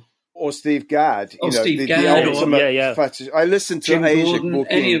or Steve Gadd. The ultimate fetish. I listened to Jim Asia Gordon,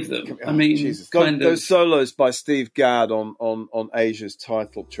 walking, any of them. I mean, Jesus. Those solos by Steve Gadd on Asia's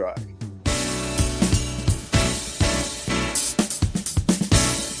title track.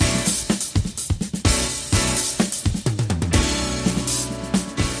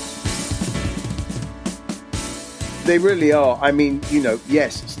 They really are. I mean,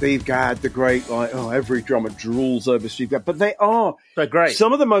 yes, Steve Gadd, the great, every drummer drools over Steve Gadd, but they're great.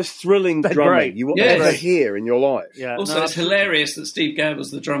 Some of the most thrilling drumming you will ever hear in your life. Yeah. Also, it's hilarious that Steve Gadd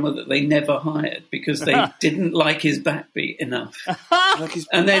was the drummer that they never hired because they didn't like his backbeat enough.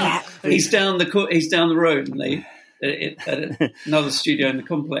 And then he's down the road, and they at another studio in the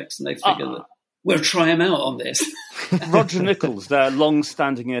complex, and they figure that we'll try him out on this. Roger Nichols, their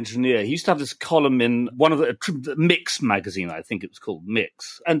long-standing engineer, he used to have this column in one of the Mix magazine, I think it was called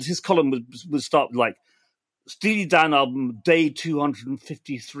Mix, and his column would start with like, Steely Dan album, day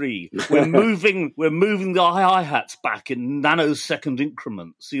 253. We're moving the hi-hats back in nanosecond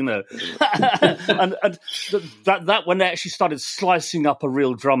increments, and that when they actually started slicing up a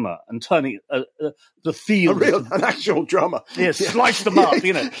real drummer and turning the field, an actual drummer, slice them up,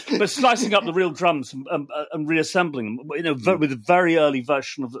 but slicing up the real drums and reassembling them, with a very early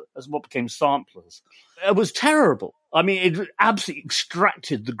version of as what became samplers. It was terrible. I mean, it absolutely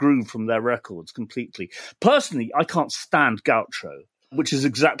extracted the groove from their records completely. Personally, I can't stand Gaucho, which is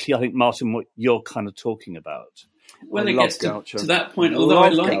exactly, I think, Martin, what you're kind of talking about. When it gets to that point, although I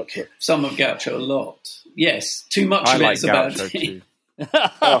like Gaucho. Some of Gaucho a lot, yes, too much of it's a bad thing.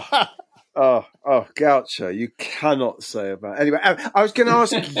 Oh, Gaucho, you cannot say about it. Anyway, I was going to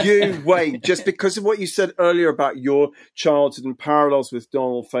ask you, Wayne, just because of what you said earlier about your childhood and parallels with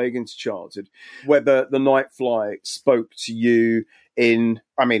Donald Fagen's childhood, whether the Nightfly spoke to you in,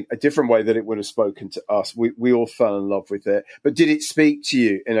 a different way that it would have spoken to us. We all fell in love with it. But did it speak to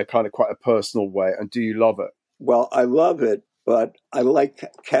you in a kind of quite a personal way? And do you love it? Well, I love it, but I like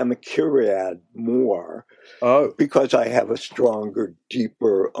Kamakiriad more because I have a stronger,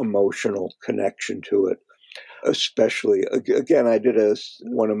 deeper emotional connection to it. Especially, again, I did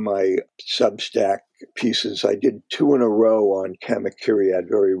one of my Substack pieces. I did 2 in a row on Kamakiriad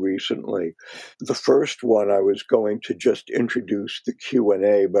very recently. The first one, I was going to just introduce the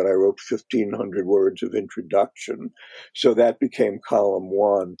Q&A, but I wrote 1,500 words of introduction. So that became column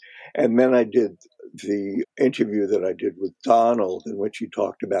 1. And then I did the interview that I did with Donald, in which he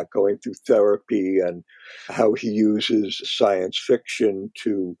talked about going through therapy and how he uses science fiction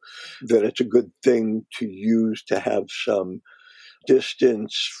that it's a good thing to use to have some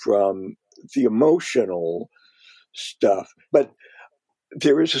distance from the emotional stuff. But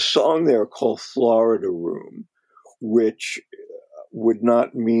there is a song there called Florida Room, which would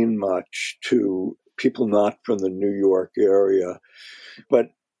not mean much to people not from the New York area.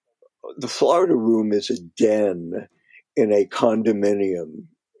 But the Florida Room is a den in a condominium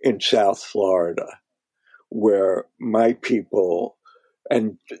in South Florida where my people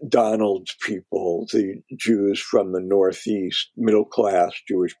and Donald's people, the Jews from the Northeast, middle-class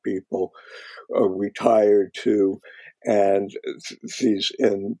Jewish people, retired to, and these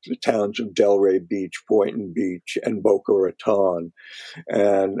in the towns of Delray Beach, Boynton Beach, and Boca Raton.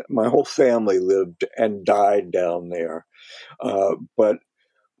 And my whole family lived and died down there. But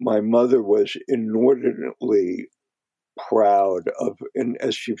my mother was inordinately proud of, and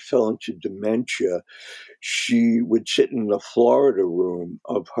as she fell into dementia, she would sit in the Florida room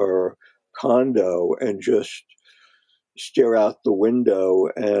of her condo and just stare out the window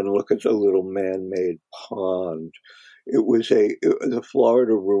and look at the little man-made pond. The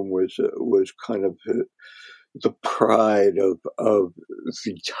Florida room was kind of the pride of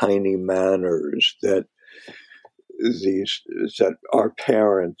the tiny manors that our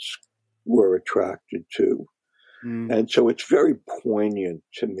parents were attracted to. And so it's very poignant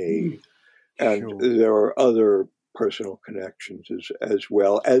to me. And there are other personal connections as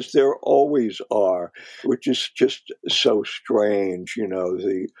well, as there always are, which is just so strange,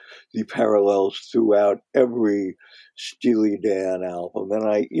 the parallels throughout every Steely Dan album.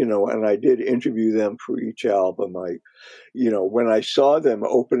 And I did interview them for each album. When I saw them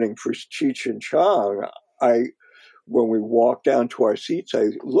opening for Cheech and Chong, when we walked down to our seats, I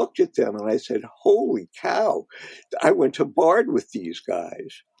looked at them and I said, holy cow, I went to Bard with these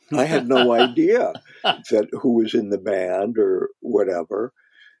guys. I had no idea who was in the band or whatever,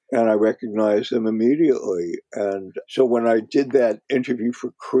 and I recognized them immediately. And so when I did that interview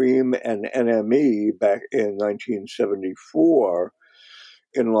for Cream and NME back in 1974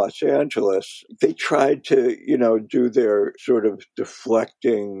 in Los Angeles, they tried to, do their sort of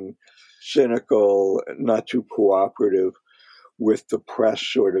deflecting, cynical, not too cooperative with the press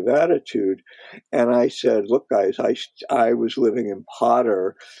sort of attitude. And I said, look, guys, I was living in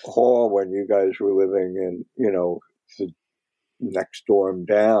Potter Hall when you guys were living in, the next dorm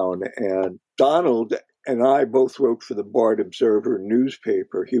down. And Donald and I both wrote for the Bard Observer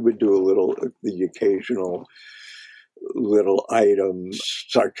newspaper. He would do the occasional little item,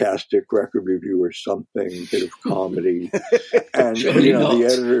 sarcastic record review or something, bit of comedy. And, the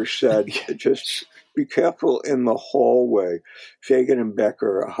editor said, just be careful in the hallway. Fagan and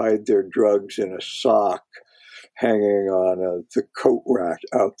Becker hide their drugs in a sock hanging on the coat rack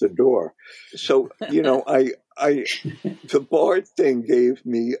out the door. So, the Bard thing gave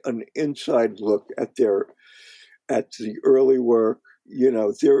me an inside look at the early work.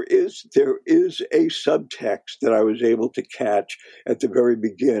 There is a subtext that I was able to catch at the very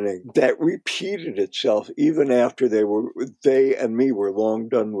beginning that repeated itself even after they and me were long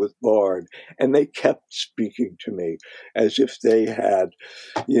done with Bard, and they kept speaking to me as if they had,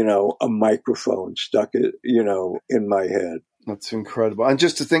 a microphone stuck, in my head. That's incredible. And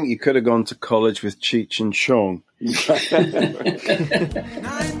just to think you could have gone to college with Cheech and Chong. 90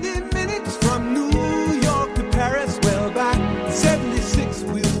 minutes from New York to Paris, well, by 76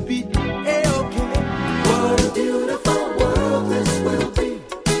 we'll be A-OK. What a beautiful world this will be.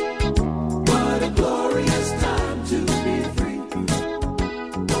 What a glorious time to be free.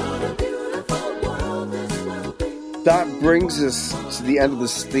 What a beautiful world this will be. That brings us to the end of the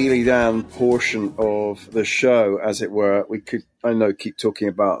Steely Dan portion of the show, as it were. We could, I know, keep talking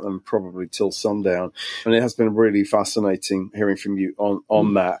about them probably till sundown. And it has been really fascinating hearing from you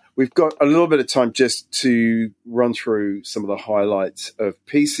on that. We've got a little bit of time just to run through some of the highlights of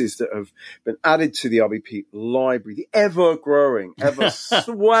pieces that have been added to the RBP library, the ever-growing,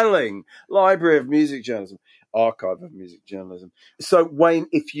 ever-swelling library of music journalism, archive of music journalism. So, Wayne,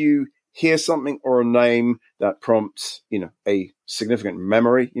 if you hear something or a name that prompts, a significant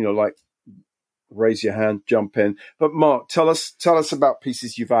memory, like raise your hand, jump in. But Mark, tell us about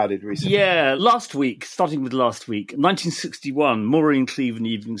pieces you've added recently. Yeah, starting with last week, 1961, Maureen Cleave in the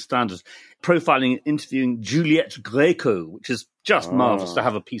Evening Standard, profiling and interviewing Juliette Greco, which is just marvellous to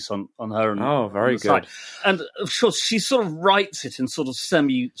have a piece on her. Very good. Side. And of course, she sort of writes it in sort of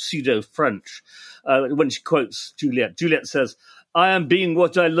semi-pseudo-French when she quotes Juliette. Juliette says, I am being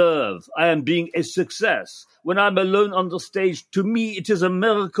what I love. I am being a success. When I'm alone on the stage, to me, it is a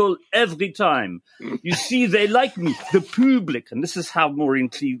miracle every time. You see, they like me, the public. And this is how Maureen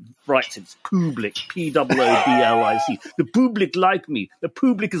Cleave writes it. It's public, P-O-O-B-L-I-C. The public like me. The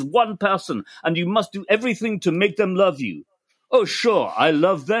public is one person, and you must do everything to make them love you. Oh, sure, I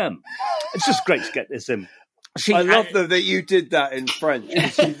love them. It's just great to get this in. I love that you did that in French.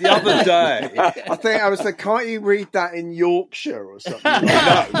 The other day, I think I was like, can't you read that in Yorkshire or something?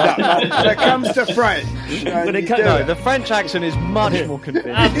 No. When it comes to French. The French accent is much more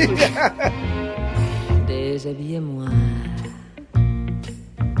convincing. Déshabillez-moi.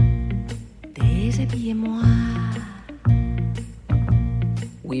 Déshabillez-moi.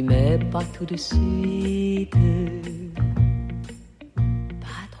 Oui, mais pas tout de suite.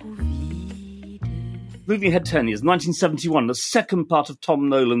 Moving ahead 10 years, 1971, the second part of Tom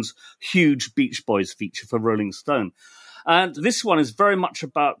Nolan's huge Beach Boys feature for Rolling Stone. And this one is very much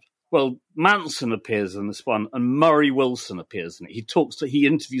about, Manson appears in this one and Murray Wilson appears in it. He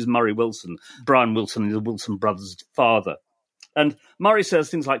interviews Murray Wilson, Brian Wilson, the Wilson brothers' father. And Murray says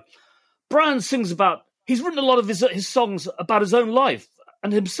things like, Brian sings about, he's written a lot of his songs about his own life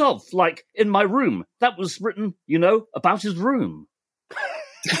and himself, like In My Room. That was written, about his room.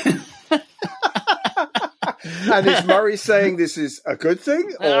 And is Murray saying this is a good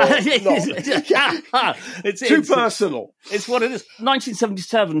thing or not? It's too personal. It's what it is.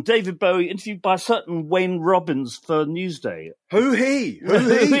 1977, David Bowie interviewed by a certain Wayne Robbins for Newsday. Who he?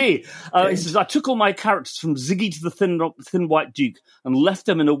 He says, I took all my characters from Ziggy to the Thin White Duke and left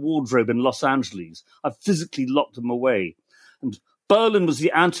them in a wardrobe in Los Angeles. I physically locked them away. And Berlin was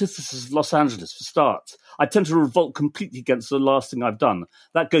the antithesis of Los Angeles, for starts. I tend to revolt completely against the last thing I've done.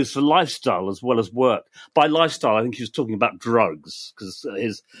 That goes for lifestyle as well as work. By lifestyle, I think he was talking about drugs, because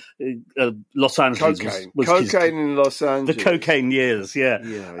his Los Angeles was cocaine in Los Angeles. The cocaine years,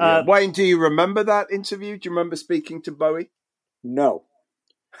 yeah. Wayne, do you remember that interview? Do you remember speaking to Bowie? No.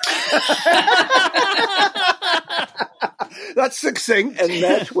 That's succinct. And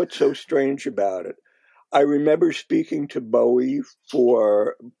that's what's so strange about it. I remember speaking to Bowie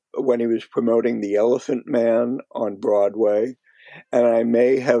for when he was promoting The Elephant Man on Broadway, and I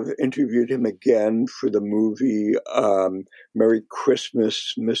may have interviewed him again for the movie Merry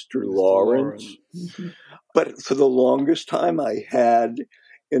Christmas, Mr. Lawrence. Mm-hmm. But for the longest time, I had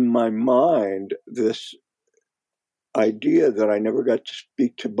in my mind this idea that I never got to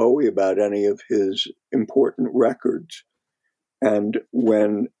speak to Bowie about any of his important records. And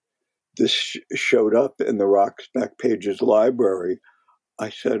when this showed up in the Rock's Backpages library, I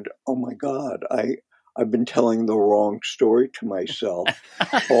said, oh my God, I've been telling the wrong story to myself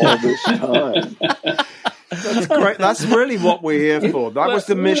all this time. That's great. That's really what we're here for. That was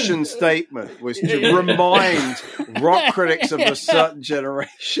the mission statement, was to remind rock critics of a certain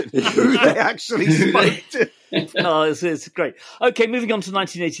generation who they actually spoke to. Oh, it's great. Okay, moving on to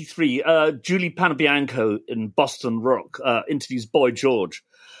 1983. Julie Panabianco in Boston Rock interviews Boy George.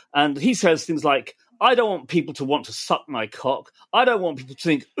 And he says things like, I don't want people to want to suck my cock. I don't want people to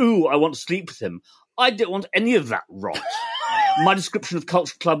think, ooh, I want to sleep with him. I don't want any of that rot. My description of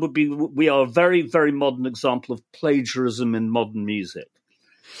Culture Club would be, we are a very, very modern example of plagiarism in modern music,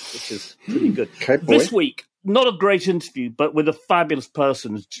 which is pretty good. Okay, this week, not a great interview, but with a fabulous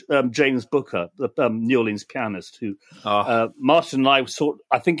person, James Booker, the New Orleans pianist, who Martin and I saw,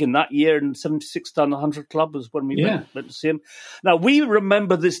 I think in that year in 76 down the 100 Club was when we went to see him. Now, we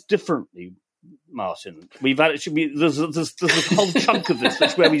remember this differently, Martin. We've actually, there's a whole chunk of this.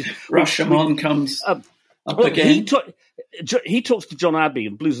 That's where Rashomon comes up again. He talks to John Abbey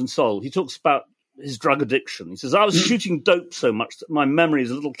in Blues and Soul. He talks about his drug addiction. He says, I was shooting dope so much that my memory is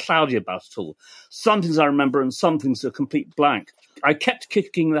a little cloudy about it all. Some things I remember and some things are a complete blank. I kept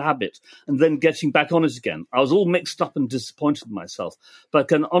kicking the habit and then getting back on it again. I was all mixed up and disappointed in myself, but I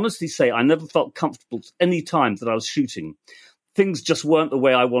can honestly say I never felt comfortable at any time that I was shooting. Things just weren't the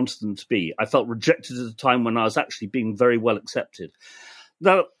way I wanted them to be. I felt rejected at a time when I was actually being very well accepted.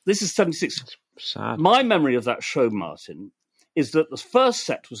 Now, this is 76. Sad. My memory of that show, Martin, is that the first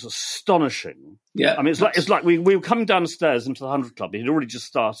set was astonishing. Yeah, I mean, it's like we were coming down the stairs into the 100 Club. It had already just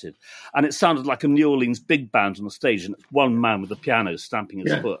started, and it sounded like a New Orleans big band on the stage, and one man with a piano stamping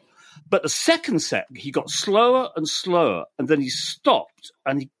his foot. But the second set, he got slower and slower, and then he stopped,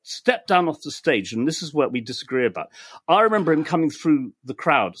 and he stepped down off the stage, and this is what we disagree about. I remember him coming through the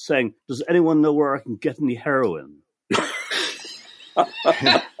crowd saying, does anyone know where I can get any heroin?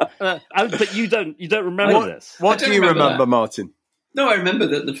 But you don't remember this. What do you remember, Martin? No, I remember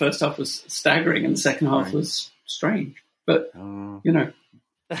that the first half was staggering and the second half was strange. But you know,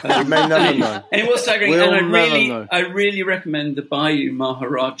 we may never know. And it was staggering. And I really recommend the Bayou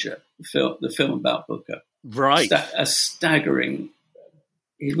Maharaja the film about Booker. Right, a staggering.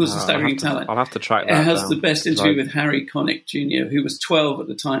 He was a staggering talent. I'll have to track that. It has the best interview with Harry Connick Jr., who was 12 at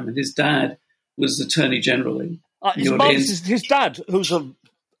the time, and his dad was Attorney General in his dad, who's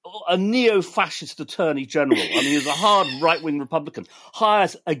a neo-fascist attorney general. I mean, he's a hard right-wing Republican,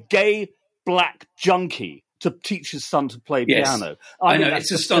 hires a gay black junkie to teach his son to play piano. I know, it's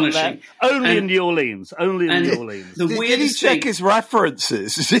astonishing. Only in New Orleans. Only in New Orleans. Did he check his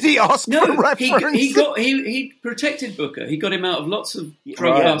references? Did he ask for references? He protected Booker. He got him out of lots of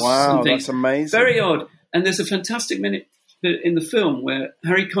drug busts and things. That's amazing. Very odd. And there's a fantastic minute in the film where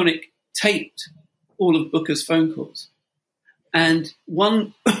Harry Connick taped all of Booker's phone calls. And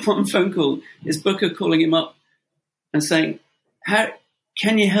one phone call is Booker calling him up and saying,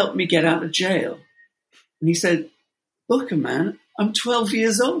 can you help me get out of jail? And he said, Booker, man, I'm 12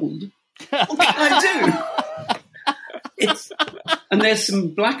 years old. What can I do? And there's some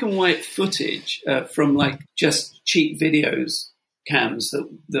black and white footage from like just cheap videos cams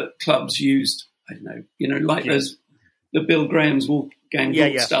that clubs used. I don't know, like those, the Bill Graham's Wolfgang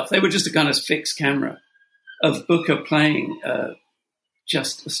Walk stuff. They were just a kind of fixed camera of Booker playing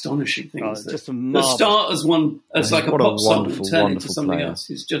just astonishing things. Just the start as like a pop song and turn into something player. else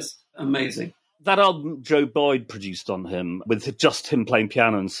is just amazing. That album Joe Boyd produced on him, with just him playing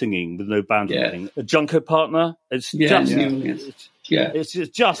piano and singing, with no band or anything. A Junko Partner. It's just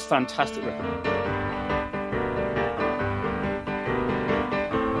fantastic record.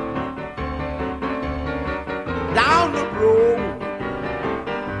 Down the road,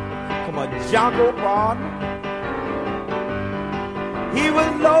 come a Junko Partner. He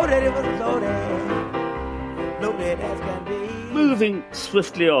was loaded, loaded as can be. Moving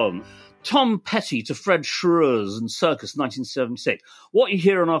swiftly on. Tom Petty to Fred Schroers and Circus, 1976. What you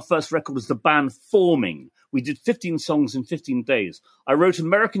hear on our first record was the band forming. We did 15 songs in 15 days. I wrote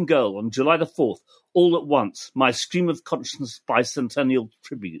American Girl on July the 4th, all at once, my Stream of Consciousness bicentennial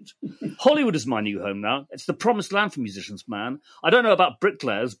tribute. Hollywood is my new home now. It's the promised land for musicians, man. I don't know about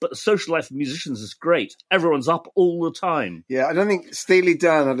bricklayers, but the social life of musicians is great. Everyone's up all the time. Yeah, I don't think Steely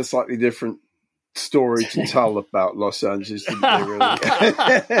Dan had a slightly different story to tell about Los Angeles, didn't they, really?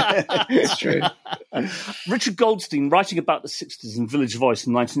 It's true. Richard Goldstein, writing about the 60s in Village Voice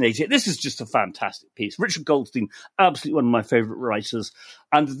in 1988. This is just a fantastic piece. Richard Goldstein, absolutely one of my favourite writers.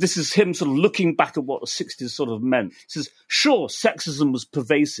 And this is him sort of looking back at what the 60s sort of meant. He says, sure, sexism was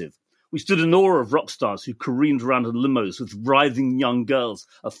pervasive. We stood in awe of rock stars who careened around in limos with writhing young girls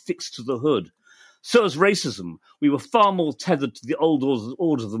affixed to the hood. So was racism. We were far more tethered to the old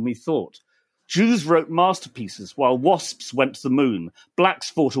order than we thought. Jews wrote masterpieces while WASPs went to the moon. Blacks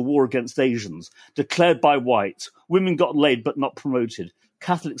fought a war against Asians. Declared by whites. Women got laid but not promoted.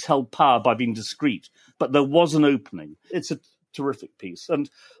 Catholics held power by being discreet. But there was an opening. It's a terrific piece. And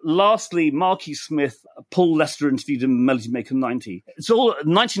lastly, Marky Smith, Paul Lester interviewed him in Melody Maker 90.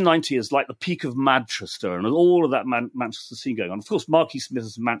 1990 is like the peak of Manchester and all of that Manchester scene going on. Of course, Marky Smith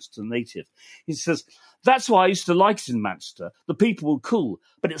is a Manchester native. He says, that's why I used to like it in Manchester. The people were cool,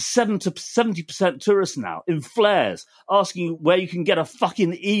 but it's 70% tourists now in flares, asking you where you can get a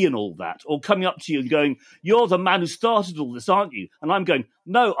fucking E and all that, or coming up to you and going, you're the man who started all this, aren't you? And I'm going,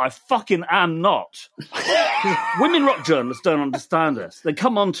 no, I fucking am not. Women rock journalists don't understand this. They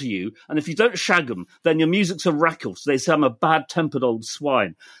come on to you, and if you don't shag them, then your music's a record. So they say I'm a bad-tempered old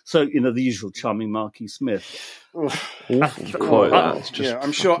swine. So, the usual charming Marky Smith. I'm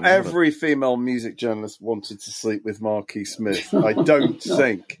sure every female music journalist wanted to sleep with Marky Smith. I don't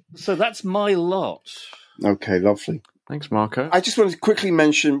think. So that's my lot. Okay, lovely. Thanks, Marco. I just wanted to quickly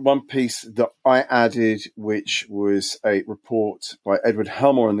mention one piece that I added, which was a report by Edward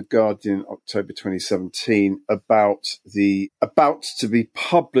Helmore in The Guardian, October 2017, about the about-to-be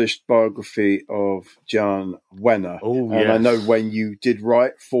published biography of Jan Wenner. Oh, yes. And I know when you did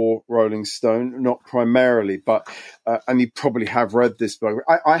write for Rolling Stone, not primarily, but and you probably have read this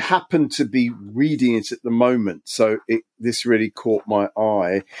biography. I happen to be reading it at the moment, so this really caught my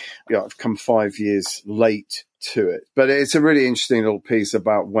eye. I've come 5 years late to it, but it's a really interesting little piece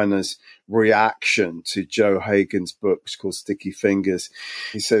about Wenner's reaction to Joe Hagan's book, which is called Sticky Fingers.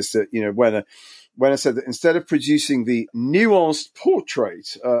 He says that, Wenner said that instead of producing the nuanced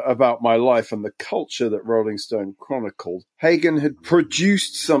portrait about my life and the culture that Rolling Stone chronicled, Hagan had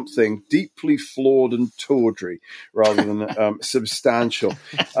produced something deeply flawed and tawdry rather than substantial.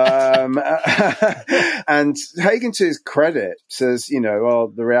 And Hagan, to his credit, says,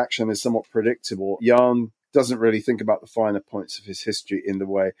 the reaction is somewhat predictable. Jan doesn't really think about the finer points of his history in the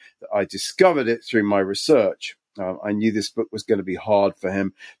way that I discovered it through my research. I knew this book was going to be hard for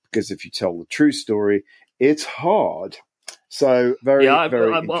him because if you tell the true story, it's hard. So I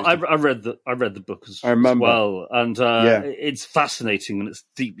read the book as well, and it's fascinating and it's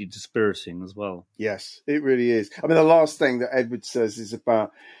deeply dispiriting as well. Yes, it really is. I mean, the last thing that Edward says is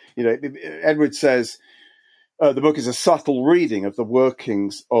about, Edward says, the book is a subtle reading of the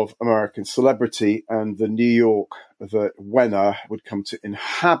workings of American celebrity and the New York that Wenner would come to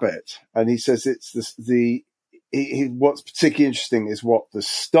inhabit. And he says it's what's particularly interesting is what the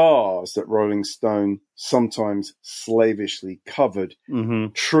stars that Rolling Stone sometimes slavishly covered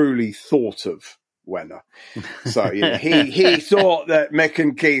truly thought of Wenner. So he thought that Mick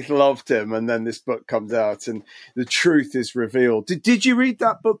and Keith loved him, and then this book comes out and the truth is revealed. Did you read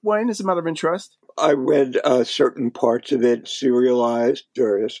that book, Wayne, as a matter of interest? I read certain parts of it, serialized,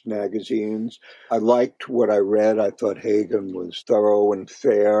 various magazines. I liked what I read. I thought Hagan was thorough and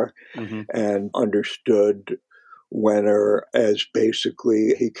fair and understood Wenner as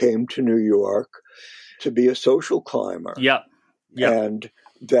basically he came to New York to be a social climber. Yeah. And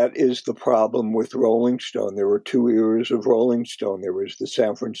that is the problem with Rolling Stone. There were two eras of Rolling Stone. There was the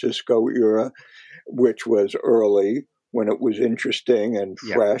San Francisco era, which was early, when it was interesting and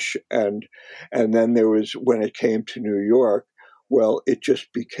fresh. And then there was, when it came to New York, well, it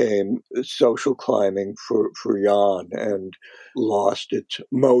just became social climbing for Jan and lost its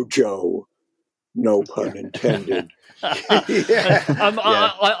mojo No pun intended.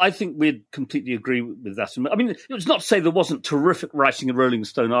 I think we'd completely agree with that. I mean, it's not to say there wasn't terrific writing in Rolling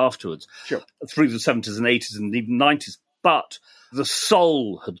Stone afterwards, through the 70s and 80s and even 90s, but the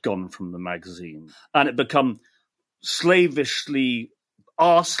soul had gone from the magazine and it become slavishly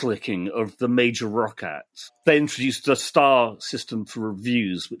arse-licking of the major rock acts. They introduced a star system for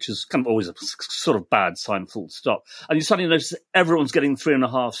reviews, which is kind of always a sort of bad sign, full stop. And you suddenly notice that everyone's getting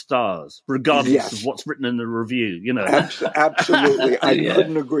 3.5 stars, regardless of what's written in the review, you know. Absolutely. I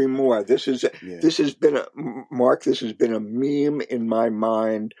couldn't agree more. This has been a meme in my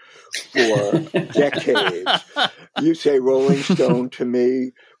mind for decades. You say Rolling Stone to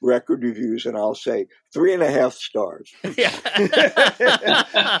me, record reviews, and I'll say 3.5 stars.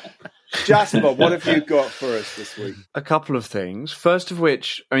 Jasper, what have you got for us this week? A couple of things. First of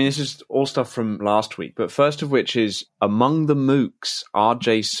which, I mean, this is all stuff from last week, but first of which is Among the Mooks,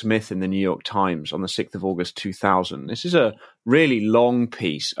 R.J. Smith in the New York Times on the 6th of August 2000. This is a really long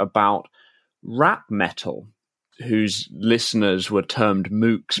piece about rap metal, whose listeners were termed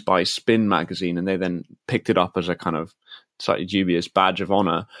mooks by Spin magazine, and they then picked it up as a kind of slightly dubious badge of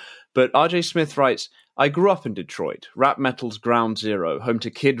honor. But R.J. Smith writes, I grew up in Detroit, rap metal's ground zero, home to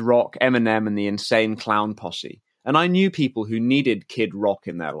Kid Rock, Eminem, and the Insane Clown Posse. And I knew people who needed Kid Rock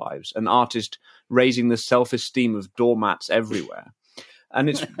in their lives, an artist raising the self-esteem of doormats everywhere. And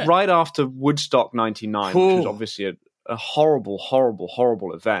it's right after Woodstock 99, which was obviously a horrible, horrible,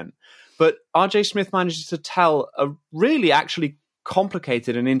 horrible event. But R.J. Smith manages to tell a really actually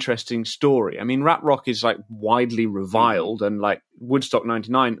complicated and interesting story. I mean, rap rock is like widely reviled, and like Woodstock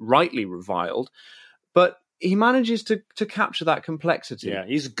 99, rightly reviled. But he manages to capture that complexity. Yeah,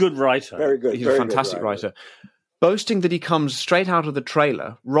 he's a good writer. Very good. He's a fantastic writer. Boasting that he comes straight out of the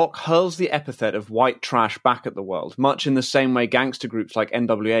trailer, rock hurls the epithet of white trash back at the world, much in the same way gangster groups like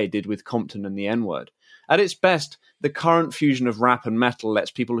NWA did with Compton and the N-word. At its best, the current fusion of rap and metal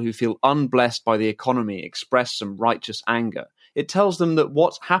lets people who feel unblessed by the economy express some righteous anger. It tells them that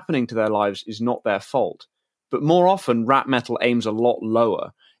what's happening to their lives is not their fault. But more often, rap metal aims a lot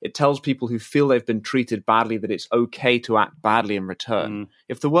lower. It tells people who feel they've been treated badly that it's okay to act badly in return.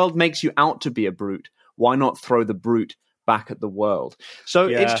 If the world makes you out to be a brute, why not throw the brute back at the world? So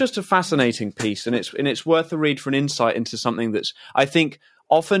it's just a fascinating piece, and it's worth a read for an insight into something that's, I think,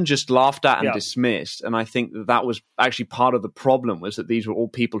 often just laughed at and dismissed. And I think that was actually part of the problem, was that these were all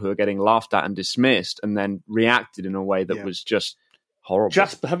people who are getting laughed at and dismissed and then reacted in a way that was just horrible.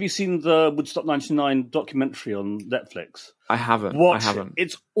 Jasper, have you seen the Woodstock 99 documentary on Netflix? I haven't. Watch it.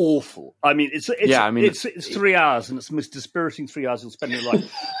 It's awful. I mean, it's 3 hours, and it's the most dispiriting 3 hours you'll spend in your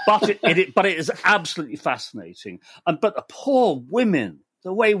life. But it is absolutely fascinating. But the poor women,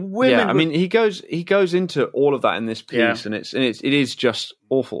 the way women. Yeah, I mean, he goes into all of that in this piece, and it is just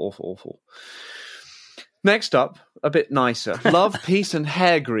awful, awful, awful. Next up, a bit nicer. Love, Peace and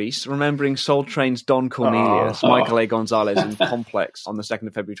Hair Grease, remembering Soul Train's Don Cornelius, Michael A. Gonzalez in Complex on the 2nd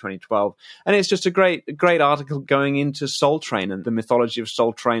of February 2012. And it's just a great article going into Soul Train and the mythology of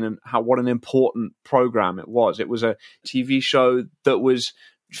Soul Train and what an important program it was. It was a TV show that was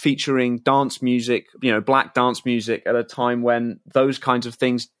featuring dance music, black dance music at a time when those kinds of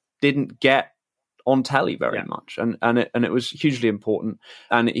things didn't get on telly very much, and it was hugely important.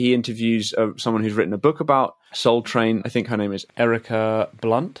 And he interviews someone who's written a book about Soul Train. I think her name is Erica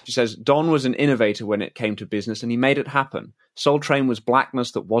Blunt. She says, Don was an innovator when it came to business, and he made it happen. Soul Train was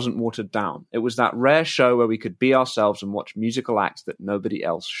blackness that wasn't watered down. It was that rare show where we could be ourselves and watch musical acts that nobody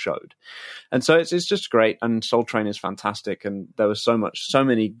else showed. And so it's just great, and Soul Train is fantastic, and there was so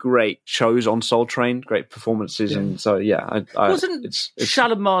many great shows on Soul Train, great performances, and so wasn't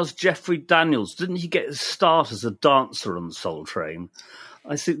Shalimar's Jeffrey Daniels, didn't he get his start as a dancer on Soul Train?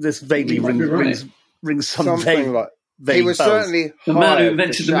 I think this vaguely rings something like. He was certainly the man who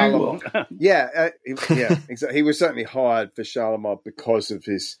invented the moonwalk. Exactly. He was certainly hired for Shalimar because of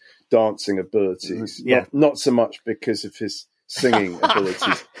his dancing abilities. Yeah, not so much because of his singing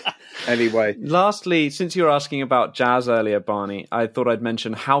abilities. Anyway. Lastly, since you were asking about jazz earlier, Barney, I thought I'd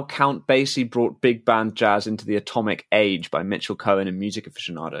mention How Count Basie Brought Big Band Jazz into the Atomic Age by Mitchell Cohen in Music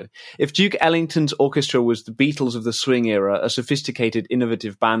Aficionado. If Duke Ellington's orchestra was the Beatles of the swing era, a sophisticated,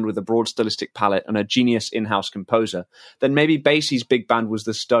 innovative band with a broad stylistic palette and a genius in-house composer, then maybe Basie's big band was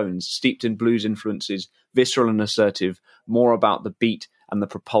the Stones, steeped in blues influences, visceral and assertive, more about the beat and the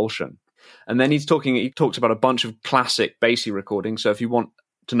propulsion. And then he talks about a bunch of classic Basie recordings, so if you want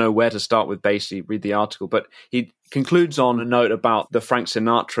to know where to start with Basie, read the article. But he concludes on a note about the Frank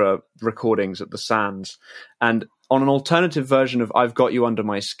Sinatra recordings at the Sands. And on an alternative version of I've Got You Under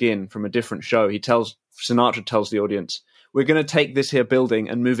My Skin from a different show, Sinatra tells the audience, we're going to take this here building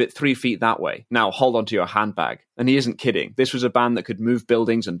and move it 3 feet that way. Now hold on to your handbag. And he isn't kidding. This was a band that could move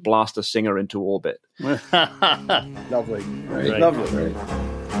buildings and blast a singer into orbit. Lovely. Right. Lovely. Right.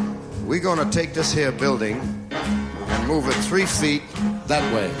 We're going to take this here building and move it 3 feet that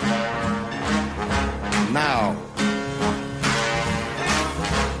way. Now,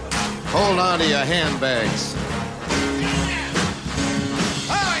 hold on to your handbags.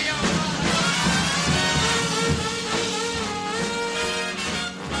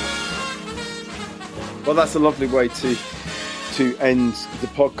 Well, that's a lovely way to end the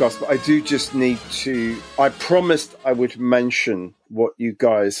podcast, but I do just need to, I promised I would mention what you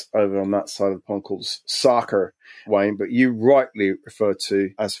guys over on that side of the pond call soccer, Wayne, but you rightly refer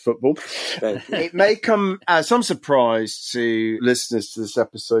to as football. It may come as some surprise to listeners to this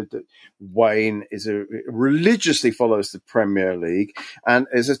episode that Wayne religiously follows the Premier League and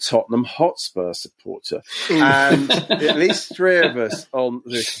is a Tottenham Hotspur supporter. And at least 3 of us on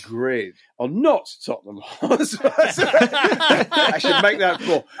this grid are not Tottenham Hotspur. I should make that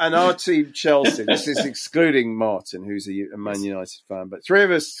 4. And our team, Chelsea, this is excluding Martin, who's a Man United fan, but 3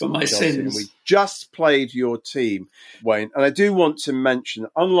 of us for my Chelsea, sins. and we just played your team, Wayne. And I do want to mention,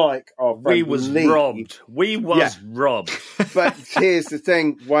 unlike our friend We was Lee, robbed. We was robbed. But here's the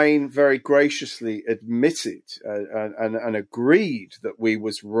thing, Wayne very graciously admitted and agreed that we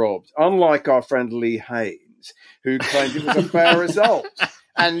was robbed, unlike our friend Lee Haynes, who claimed it was a fair result.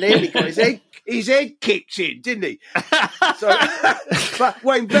 And nearly got his head kicked in, didn't he? So, but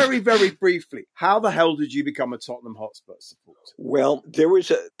Wayne, very, very briefly, how the hell did you become a Tottenham Hotspur supporter? Well, there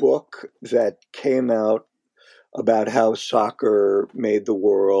was a book that came out about how soccer remade the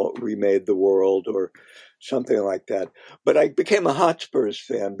world, or something like that. But I became a Hotspurs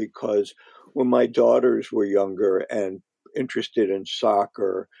fan because when my daughters were younger and interested in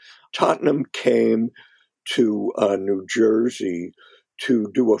soccer, Tottenham came to New Jersey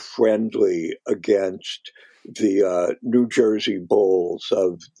to do a friendly against the New Jersey Bulls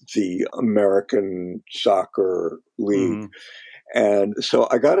of the American Soccer League. And so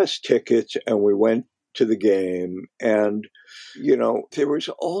I got us tickets and we went to the game. And, there was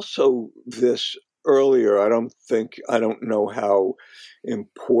also this earlier, I don't know how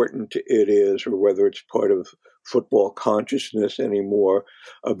important it is or whether it's part of football consciousness anymore,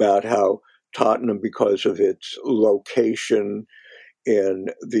 about how Tottenham, because of its location in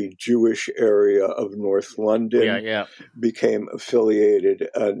the Jewish area of North London, became affiliated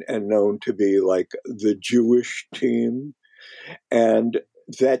and known to be like the Jewish team. And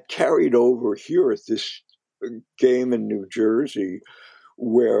that carried over here at this game in New Jersey,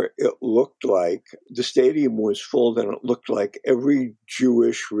 where it looked like the stadium was full and it looked like every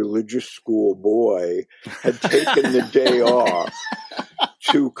Jewish religious school boy had taken the day off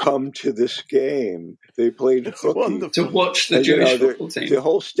to come to this game. They played hooky. To watch the Jewish football team. The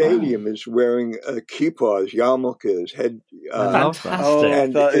whole stadium is wearing kippahs, yarmulkes, and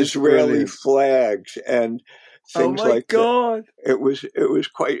Israeli flags and things like that. It was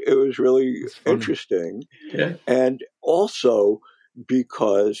really interesting. Yeah. And also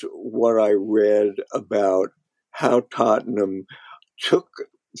because what I read about how Tottenham took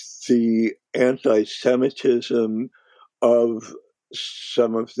the anti-Semitism of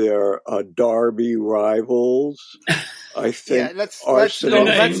some of their Derby rivals, I think. Let's not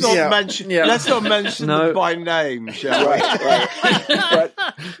mention them by name, shall we? Right.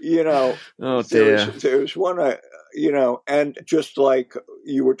 But there's one, and just like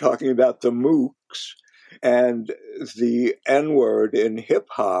you were talking about the Mooks and the N-word in hip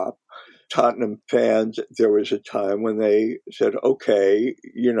hop, Tottenham fans, there was a time when they said, "Okay,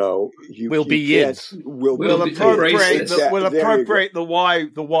 we'll be yids. We'll appropriate the Y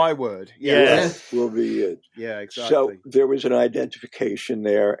word. Yes, we'll be yids. Yeah, exactly. So there was an identification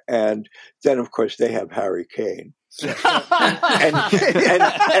there, and then of course they have Harry Kane,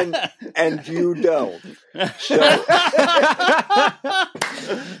 and you don't. So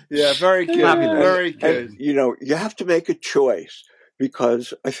yeah, very good, very good. And, you have to make a choice.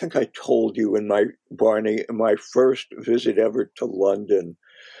 Because I think I told you in my first visit ever to London,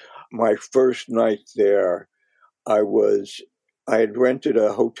 my first night there, I had rented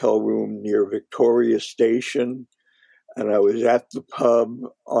a hotel room near Victoria Station, and I was at the pub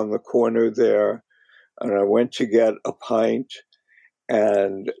on the corner there, and I went to get a pint,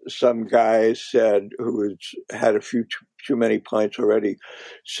 and some guy said, who had a few too many pints already,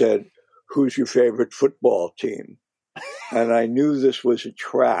 said, "Who's your favorite football team?" And I knew this was a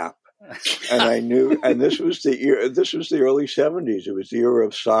trap, and this was the early 70s. It was the era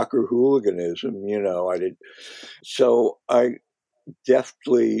of soccer hooliganism, So I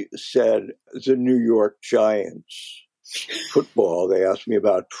deftly said the New York Giants. football. They asked me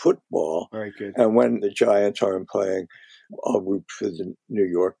about football. Very good. And when the Giants aren't playing, I'll root for the New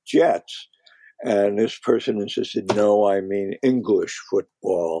York Jets. And this person insisted, no, I mean English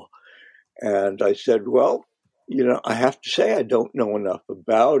football. And I said, well, I have to say I don't know enough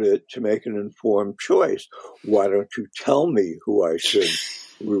about it to make an informed choice. Why don't you tell me who I should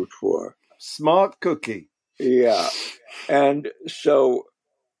root for? Smart cookie. Yeah. And so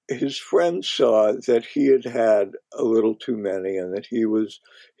his friend saw that he had had a little too many and that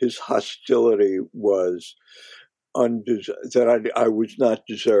his hostility was that I was not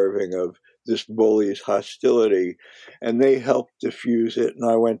deserving of this bully's hostility, and they helped diffuse it. And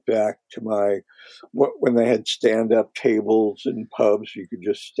I went back to when they had stand-up tables in pubs, you could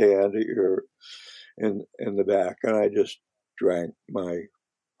just stand in the back, and I just drank my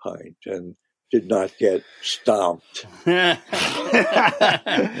pint and did not get stomped. Yeah,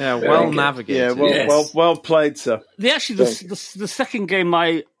 well navigated. Yeah, well played, sir. The second game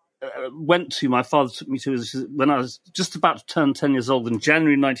I went to, my father took me to, when I was just about to turn 10 years old in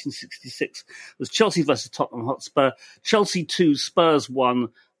January 1966, was Chelsea versus Tottenham Hotspur. Chelsea 2, Spurs 1.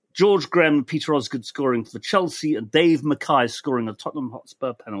 George Graham and Peter Osgood scoring for Chelsea, and Dave Mackay scoring a Tottenham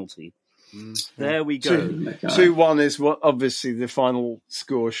Hotspur penalty. There we go. 2-1 is what obviously the final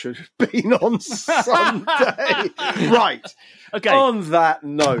score should have been on Sunday. Right. Okay. On that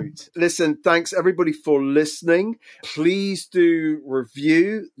note, listen, thanks everybody for listening. Please do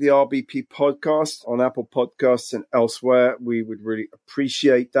review the RBP podcast on Apple Podcasts and elsewhere. We would really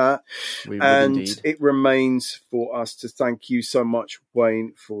appreciate that. And indeed. It remains for us to thank you so much,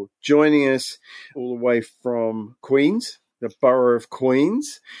 Wayne, for joining us all the way from Queens, the borough of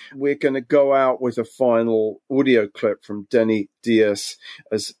Queens. We're going to go out with a final audio clip from Denny Diaz,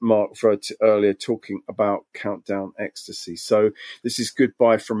 as Mark referred to earlier, talking about Countdown Ecstasy. So this is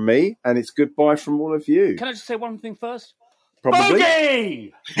goodbye from me, and it's goodbye from all of you. Can I just say one thing first? Probably.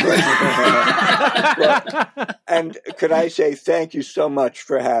 Bogey! And could I say thank you so much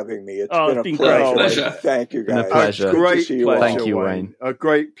for having me? It's been a pleasure. Thank you, guys. Been a pleasure. A great pleasure. Thank you, Wayne. A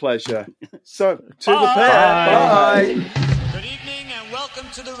great pleasure. So, to the pair. Bye. Good evening and welcome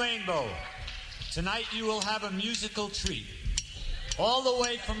to the Rainbow. Tonight you will have a musical treat. All the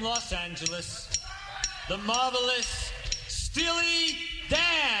way from Los Angeles, the marvelous Steely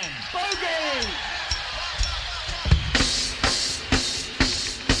Dan. Bogey!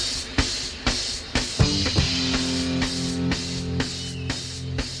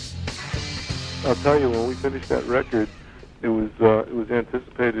 I'll tell you, when we finished that record, it was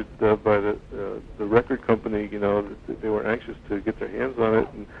anticipated by the record company. That they were anxious to get their hands on it,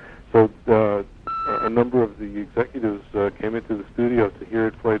 and so a number of the executives came into the studio to hear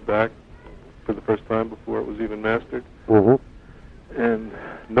it played back for the first time before it was even mastered. Mm-hmm. And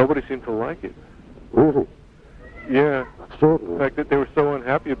nobody seemed to like it. Really? Yeah. Certainly. In fact, that they were so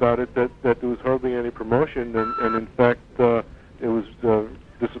unhappy about it that there was hardly any promotion, and in fact, it was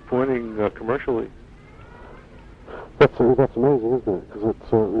disappointing commercially. That's amazing, isn't it? Because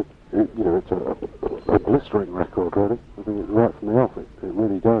it's a blistering record, really. I think it's right from the off. It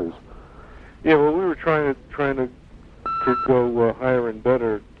really goes. Yeah, well, we were trying to go higher and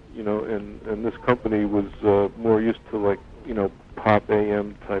better, and this company was more used to pop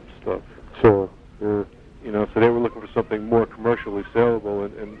AM type stuff. Sure. Yeah. So they were looking for something more commercially saleable,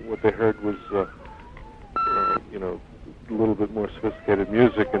 and what they heard was, a little bit more sophisticated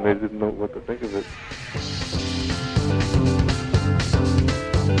music, and they didn't know what to think of it.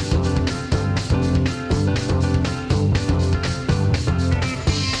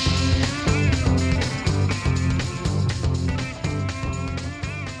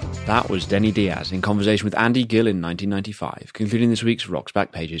 That was Denny Diaz in conversation with Andy Gill in 1995, concluding this week's Rock's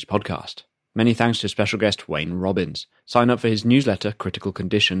Back Pages podcast. Many thanks to special guest Wayne Robbins. Sign up for his newsletter, Critical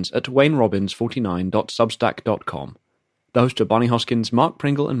Conditions, at waynerobbins49.substack.com. The hosts are Bonnie Hoskins, Mark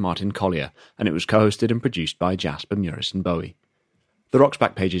Pringle and Martin Collier, and it was co-hosted and produced by Jasper Murison Bowie. The Rock's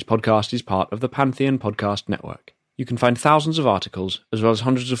Back Pages podcast is part of the Pantheon Podcast Network. You can find thousands of articles, as well as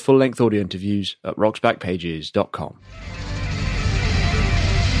hundreds of full-length audio interviews at rocksbackpages.com.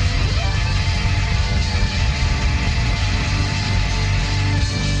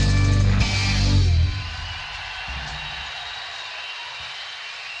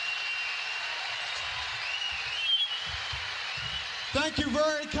 Thank you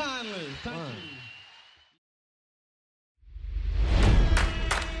very kindly. Thank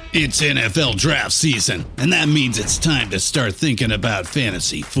you. It's NFL draft season, and that means it's time to start thinking about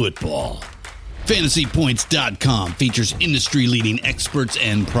fantasy football. FantasyPoints.com features industry-leading experts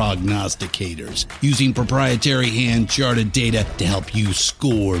and prognosticators using proprietary hand-charted data to help you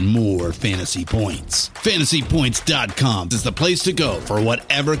score more fantasy points. FantasyPoints.com is the place to go for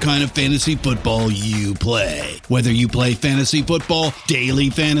whatever kind of fantasy football you play. Whether you play fantasy football, daily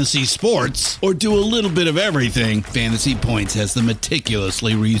fantasy sports, or do a little bit of everything, Fantasy Points has the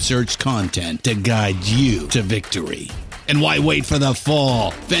meticulously researched content to guide you to victory. And why wait for the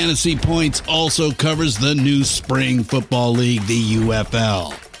fall? Fantasy Points also covers the new spring football league, the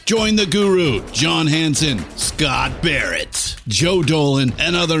UFL. Join the guru, John Hansen, Scott Barrett, Joe Dolan,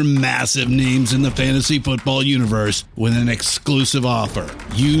 and other massive names in the fantasy football universe with an exclusive offer.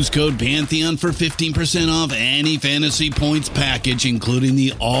 Use code Pantheon for 15% off any Fantasy Points package, including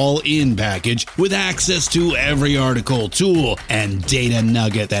the all-in package, with access to every article, tool, and data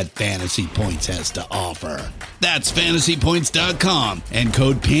nugget that Fantasy Points has to offer. That's FantasyPoints.com and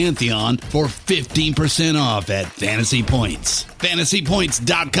code Pantheon for 15% off at Fantasy Points.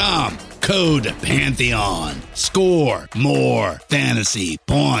 FantasyPoints.com, code Pantheon. Score more fantasy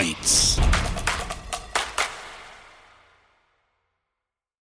points.